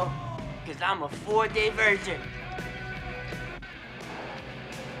 Skanko. Because I'm a 4-day virgin.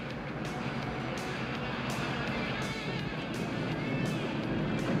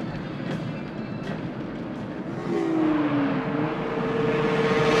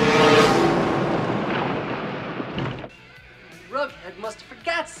 Rughead must have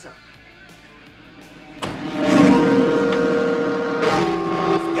forgot something.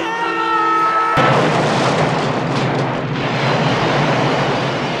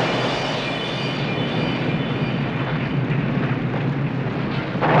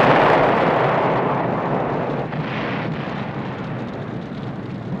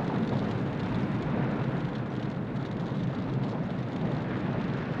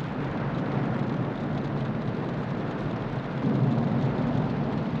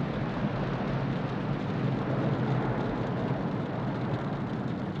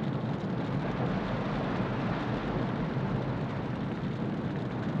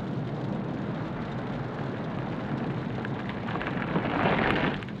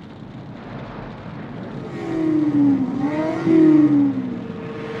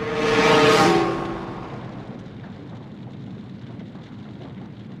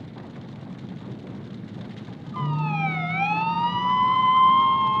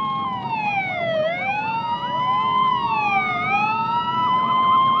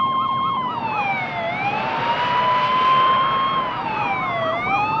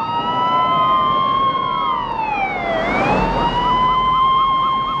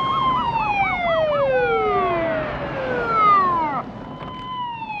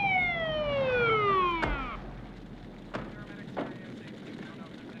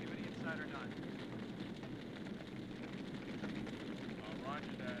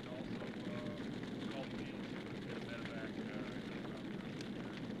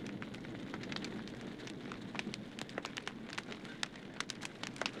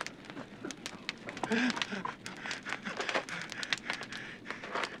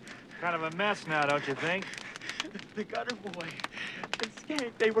 Kind of a mess now, don't you think? The gutter boy and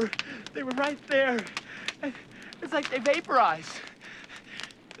Skank, they were right there. It's like they vaporized.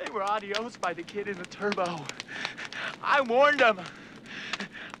 They were adios by the kid in the turbo. I warned them.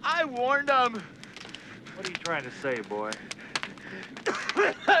 I warned them. What are you trying to say, boy?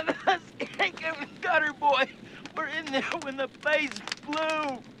 Skank and the gutter boy were in there when the place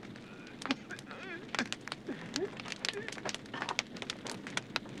blew.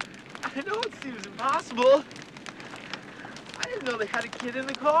 I know it seems impossible. I didn't know they had a kid in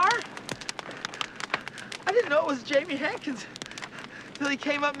the car. I didn't know it was Jamie Hankins till he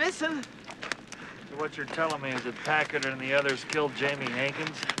came up missing. So what you're telling me is that Packard and the others killed Jamie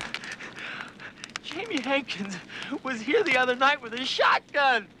Hankins? Jamie Hankins was here the other night with a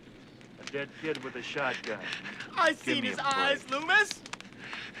shotgun. A dead kid with a shotgun. I seen his eyes, Loomis.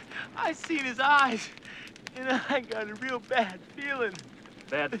 I seen his eyes, and I got a real bad feeling.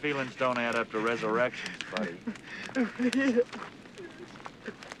 Bad feelings don't add up to resurrections, buddy. And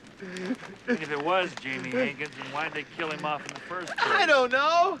if it was Jamie Hankins, then why'd they kill him off in the first place? I don't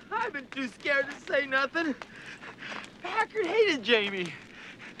know. I've been too scared to say nothing. Packard hated Jamie.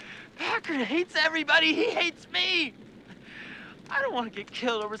 Packard hates everybody. He hates me. I don't want to get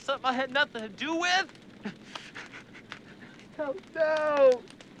killed over something I had nothing to do with. Oh, no.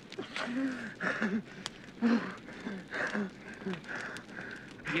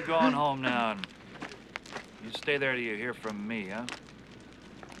 You going home now, and you stay there till you hear from me, huh?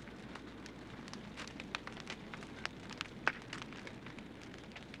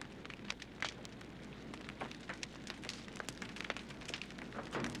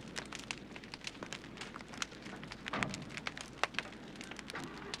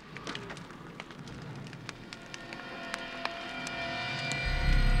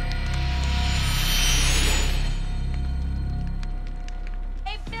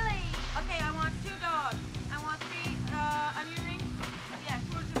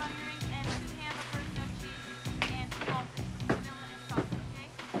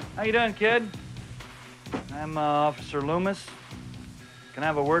 How you doing, kid? I'm Officer Loomis. Can I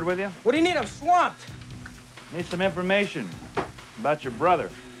have a word with you? What do you need? I'm swamped. Need some information about your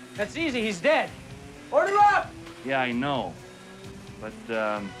brother. That's easy. He's dead. Order up! Yeah, I know. But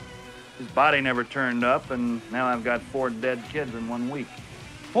his body never turned up, and now I've got 4 dead kids in 1 week.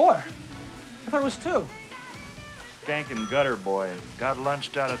 4? I thought it was 2. Skank and Gutter Boy got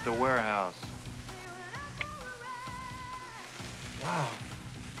lunched out at the warehouse. Wow.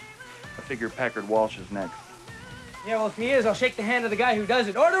 I figure Packard Walsh is next. Yeah, well, if he is, I'll shake the hand of the guy who does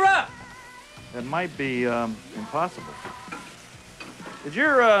it. Order up! That might be impossible. Did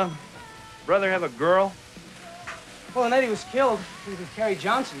your brother have a girl? Well, the night he was killed, he was with Carrie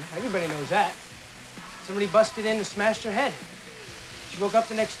Johnson. Everybody knows that. Somebody busted in and smashed her head. She woke up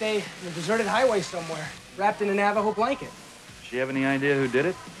the next day in a deserted highway somewhere, wrapped in a Navajo blanket. Does she have any idea who did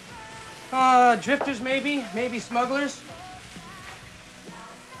it? Drifters maybe, maybe smugglers.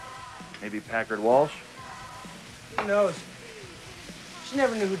 Maybe Packard Walsh? Who knows? She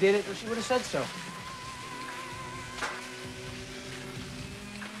never knew who did it, or she would have said so.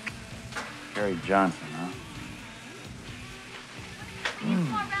 Carrie Johnson, huh?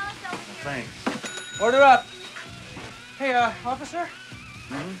 Thanks. Order up. Hey, officer?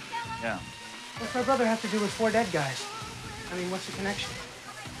 Mm-hmm. Yeah. What's my brother have to do with 4 dead guys? I mean, what's the connection?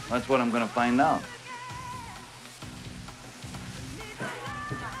 That's what I'm gonna find out.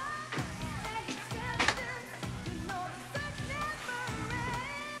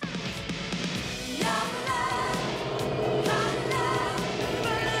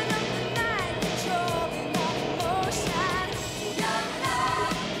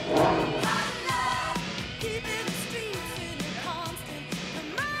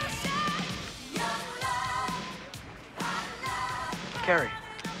 Carrie.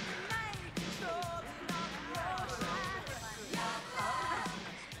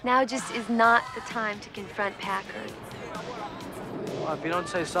 Now just is not the time to confront Packard. Well, if you don't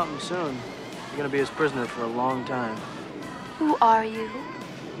say something soon, you're gonna be his prisoner for a long time. Who are you?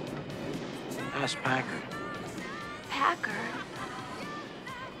 Ask Packard. Packard?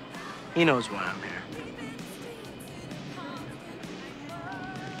 He knows why I'm here.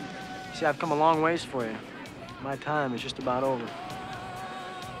 See, I've come a long ways for you. My time is just about over.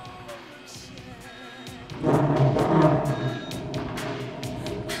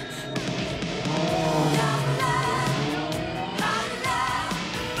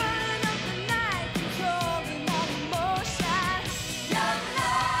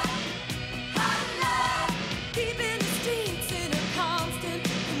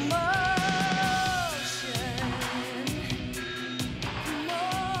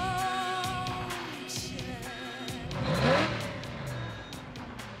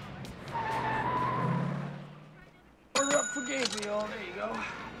 forgave me all. There you go.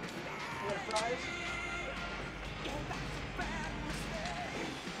 You got fries?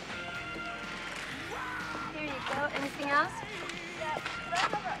 Here you go. Anything else?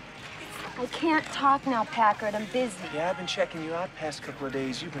 I can't talk now, Packard. I'm busy. Yeah, I've been checking you out past couple of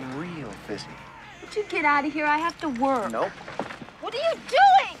days. You've been real busy. Would you get out of here? I have to work. Nope. What are you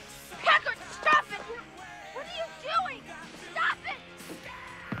doing? Packard, stop it! What are you doing? Stop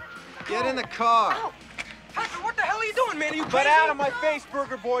it! Get in the car. Ow. Packard, what the hell are you doing, man? Are you Get crazy? out of my face,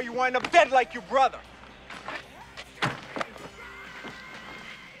 Burger Boy. You wind up dead like your brother.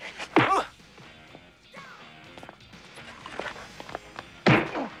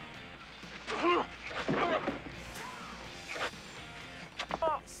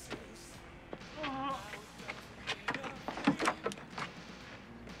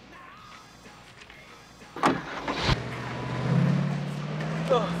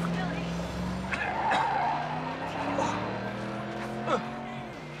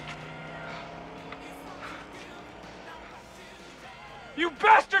 You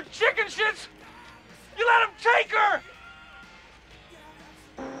bastard chicken shits! You let him take her!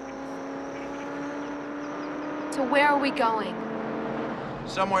 So where are we going?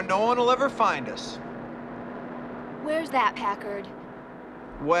 Somewhere no one will ever find us. Where's that, Packard?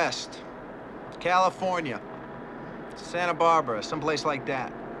 West. California. Santa Barbara, someplace like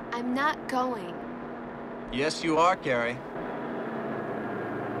that. I'm not going. Yes, you are, Carrie.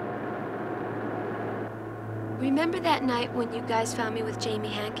 Remember that night when you guys found me with Jamie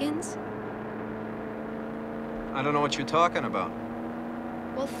Hankins? I don't know what you're talking about.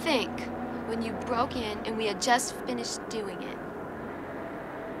 Well, think. When you broke in and we had just finished doing it.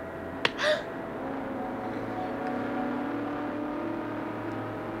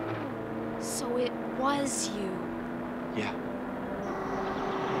 So it was you. Yeah.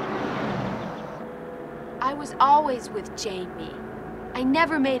 I was always with Jamie. I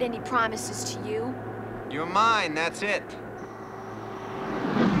never made any promises to you. You're mine, that's it.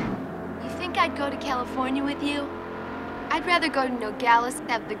 You think I'd go to California with you? I'd rather go to Nogales,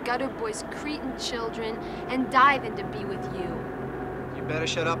 have the gutter boys' Cretan children, and die than to be with you. You better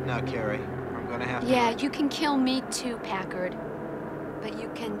shut up now, Carrie, or I'm gonna have to... Yeah, you can kill me too, Packard. But you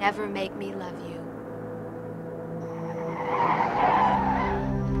can never make me love you.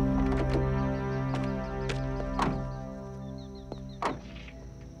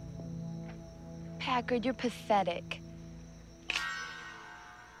 Packard, you're pathetic.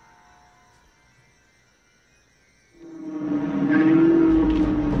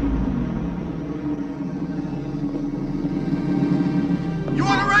 You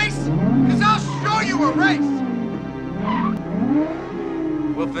want a race? Because I'll show you a race!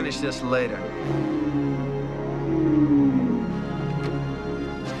 We'll finish this later.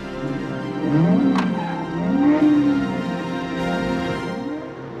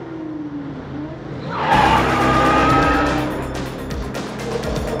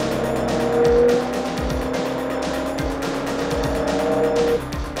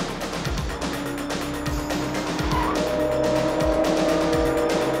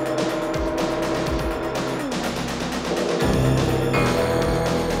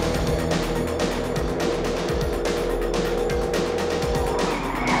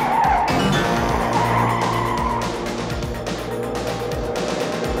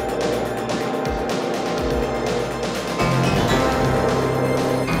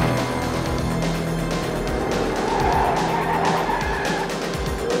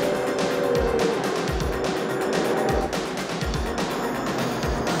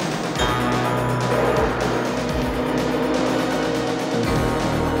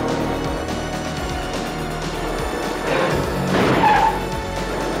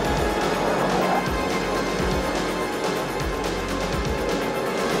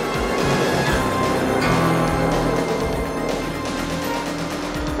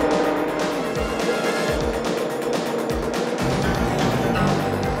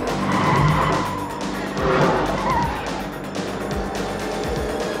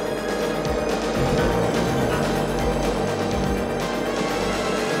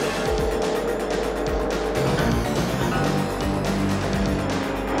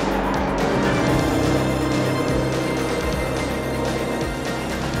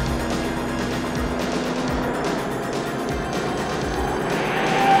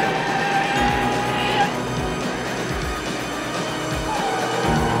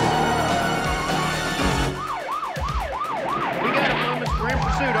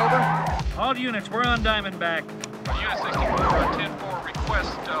 All units, we're on Diamondback. Unit 64, 10-4,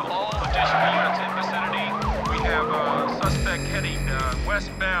 request all additional units in vicinity. We have a suspect heading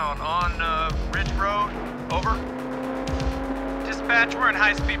westbound on Ridge Road. Over. Dispatch, we're in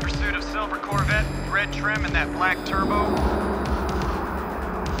high-speed pursuit of silver Corvette, red trim, and that black turbo.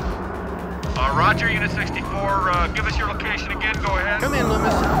 Roger, Unit 64. Give us your location again. Go ahead. Come in,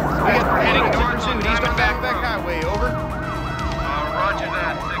 Loomis. We got We're heading pursuit north on east on Diamondback Backpack Highway. Over. Roger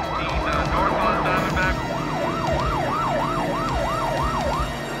that. 16 north on Diamondback.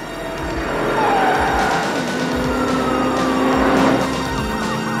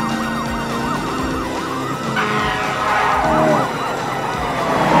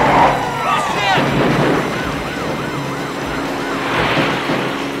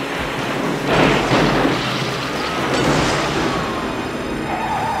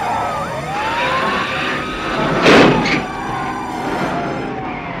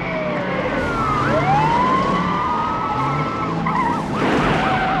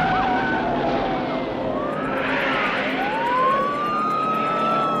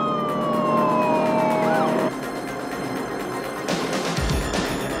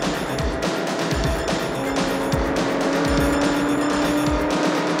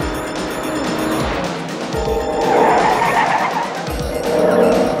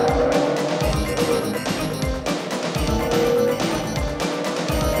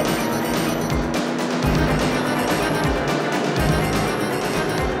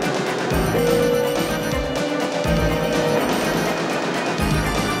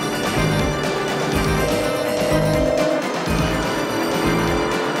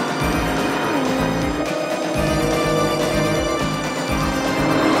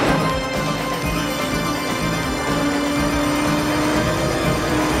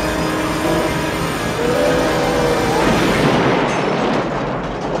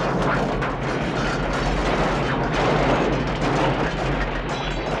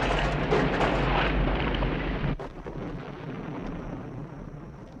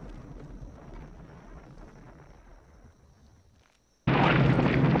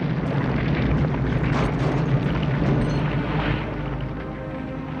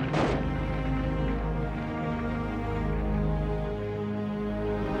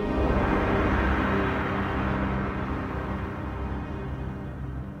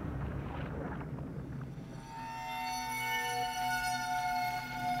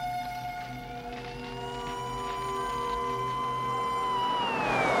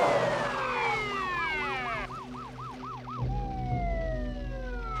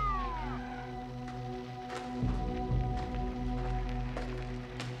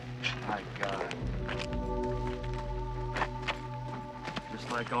 My God.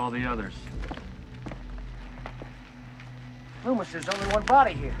 Just like all the others. Loomis, there's only one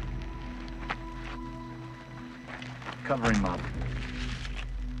body here. Cover him up.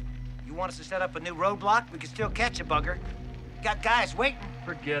 You want us to set up a new roadblock? We can still catch a bugger. Got guys waiting.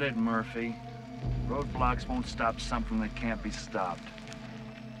 Forget it, Murphy. Roadblocks won't stop something that can't be stopped.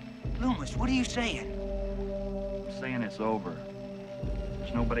 Loomis, what are you saying? I'm saying it's over.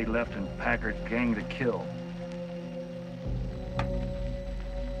 There's nobody left in Packard's gang to kill.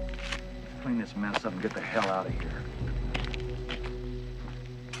 Clean this mess up and get the hell out of here.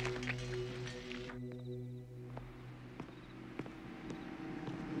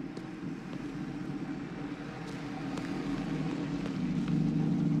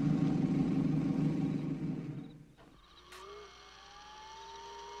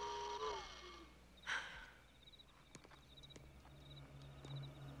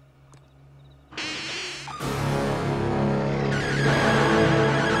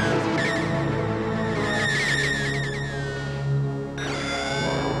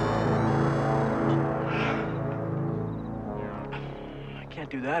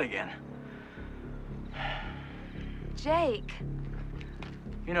 Do that again. Jake.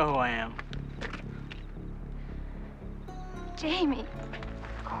 You know who I am. Jamie.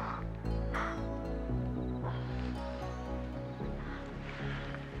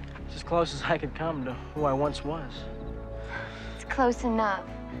 It's as close as I could come to who I once was. It's close enough.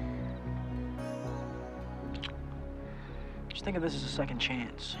 Just think of this as a second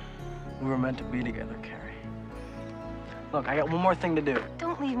chance. We were meant to be together, Carrie. Look, I got one more thing to do.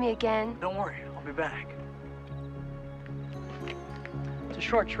 Don't leave me again. Don't worry, I'll be back. It's a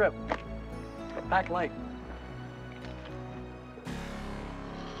short trip. Back light.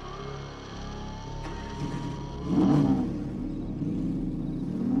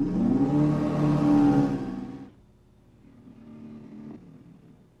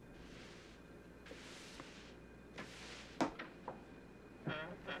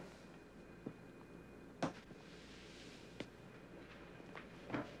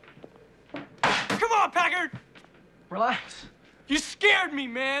 Packard! Relax. You scared me,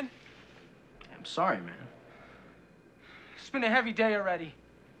 man! I'm sorry, man. been a heavy day already.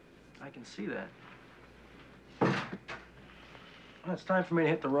 I can see that. Well, it's time for me to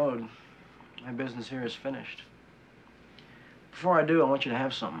hit the road. My business here is finished. Before I do, I want you to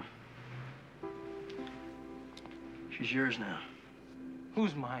have something. She's yours now.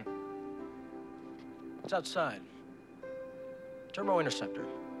 Who's mine? It's outside. Turbo Interceptor.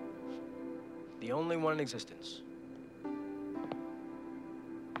 The only one in existence.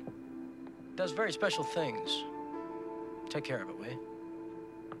 Does very special things. Take care of it, will you?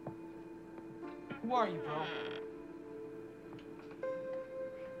 Who are you, bro?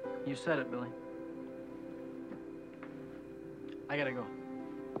 You said it, Billy. I gotta go.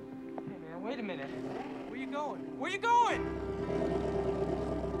 Hey, man, wait a minute. Where you going? Where you going?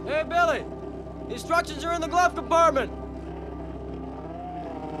 Hey, Billy! The instructions are in the glove compartment!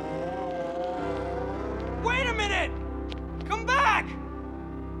 Wait a minute! Come back!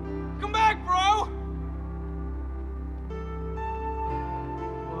 Come back, bro!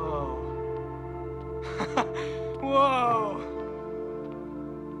 Whoa. Whoa.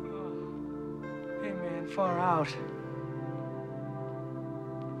 Hey, man, far out.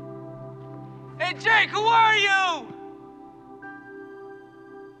 Hey, Jake, who are you?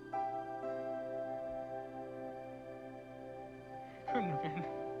 Couldn't have been.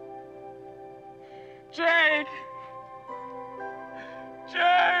 Jake!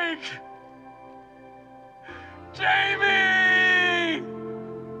 Jake! Jamie!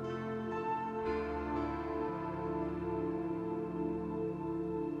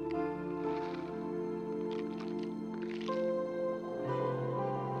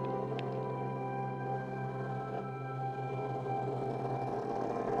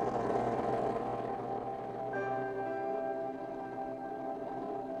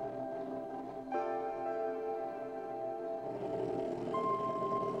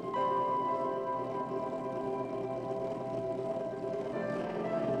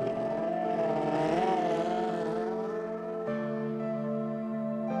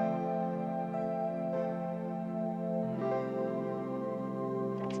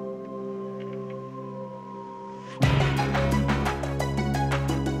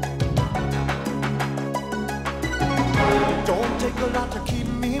 Don't take a lot to keep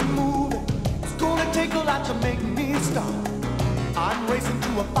me moving. It's gonna take a lot to make me stop. I'm racing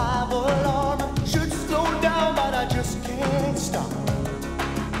to a 5 alarm. Should slow down, but I just can't stop.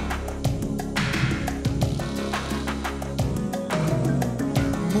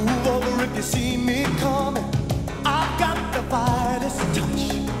 Move over if you see me coming.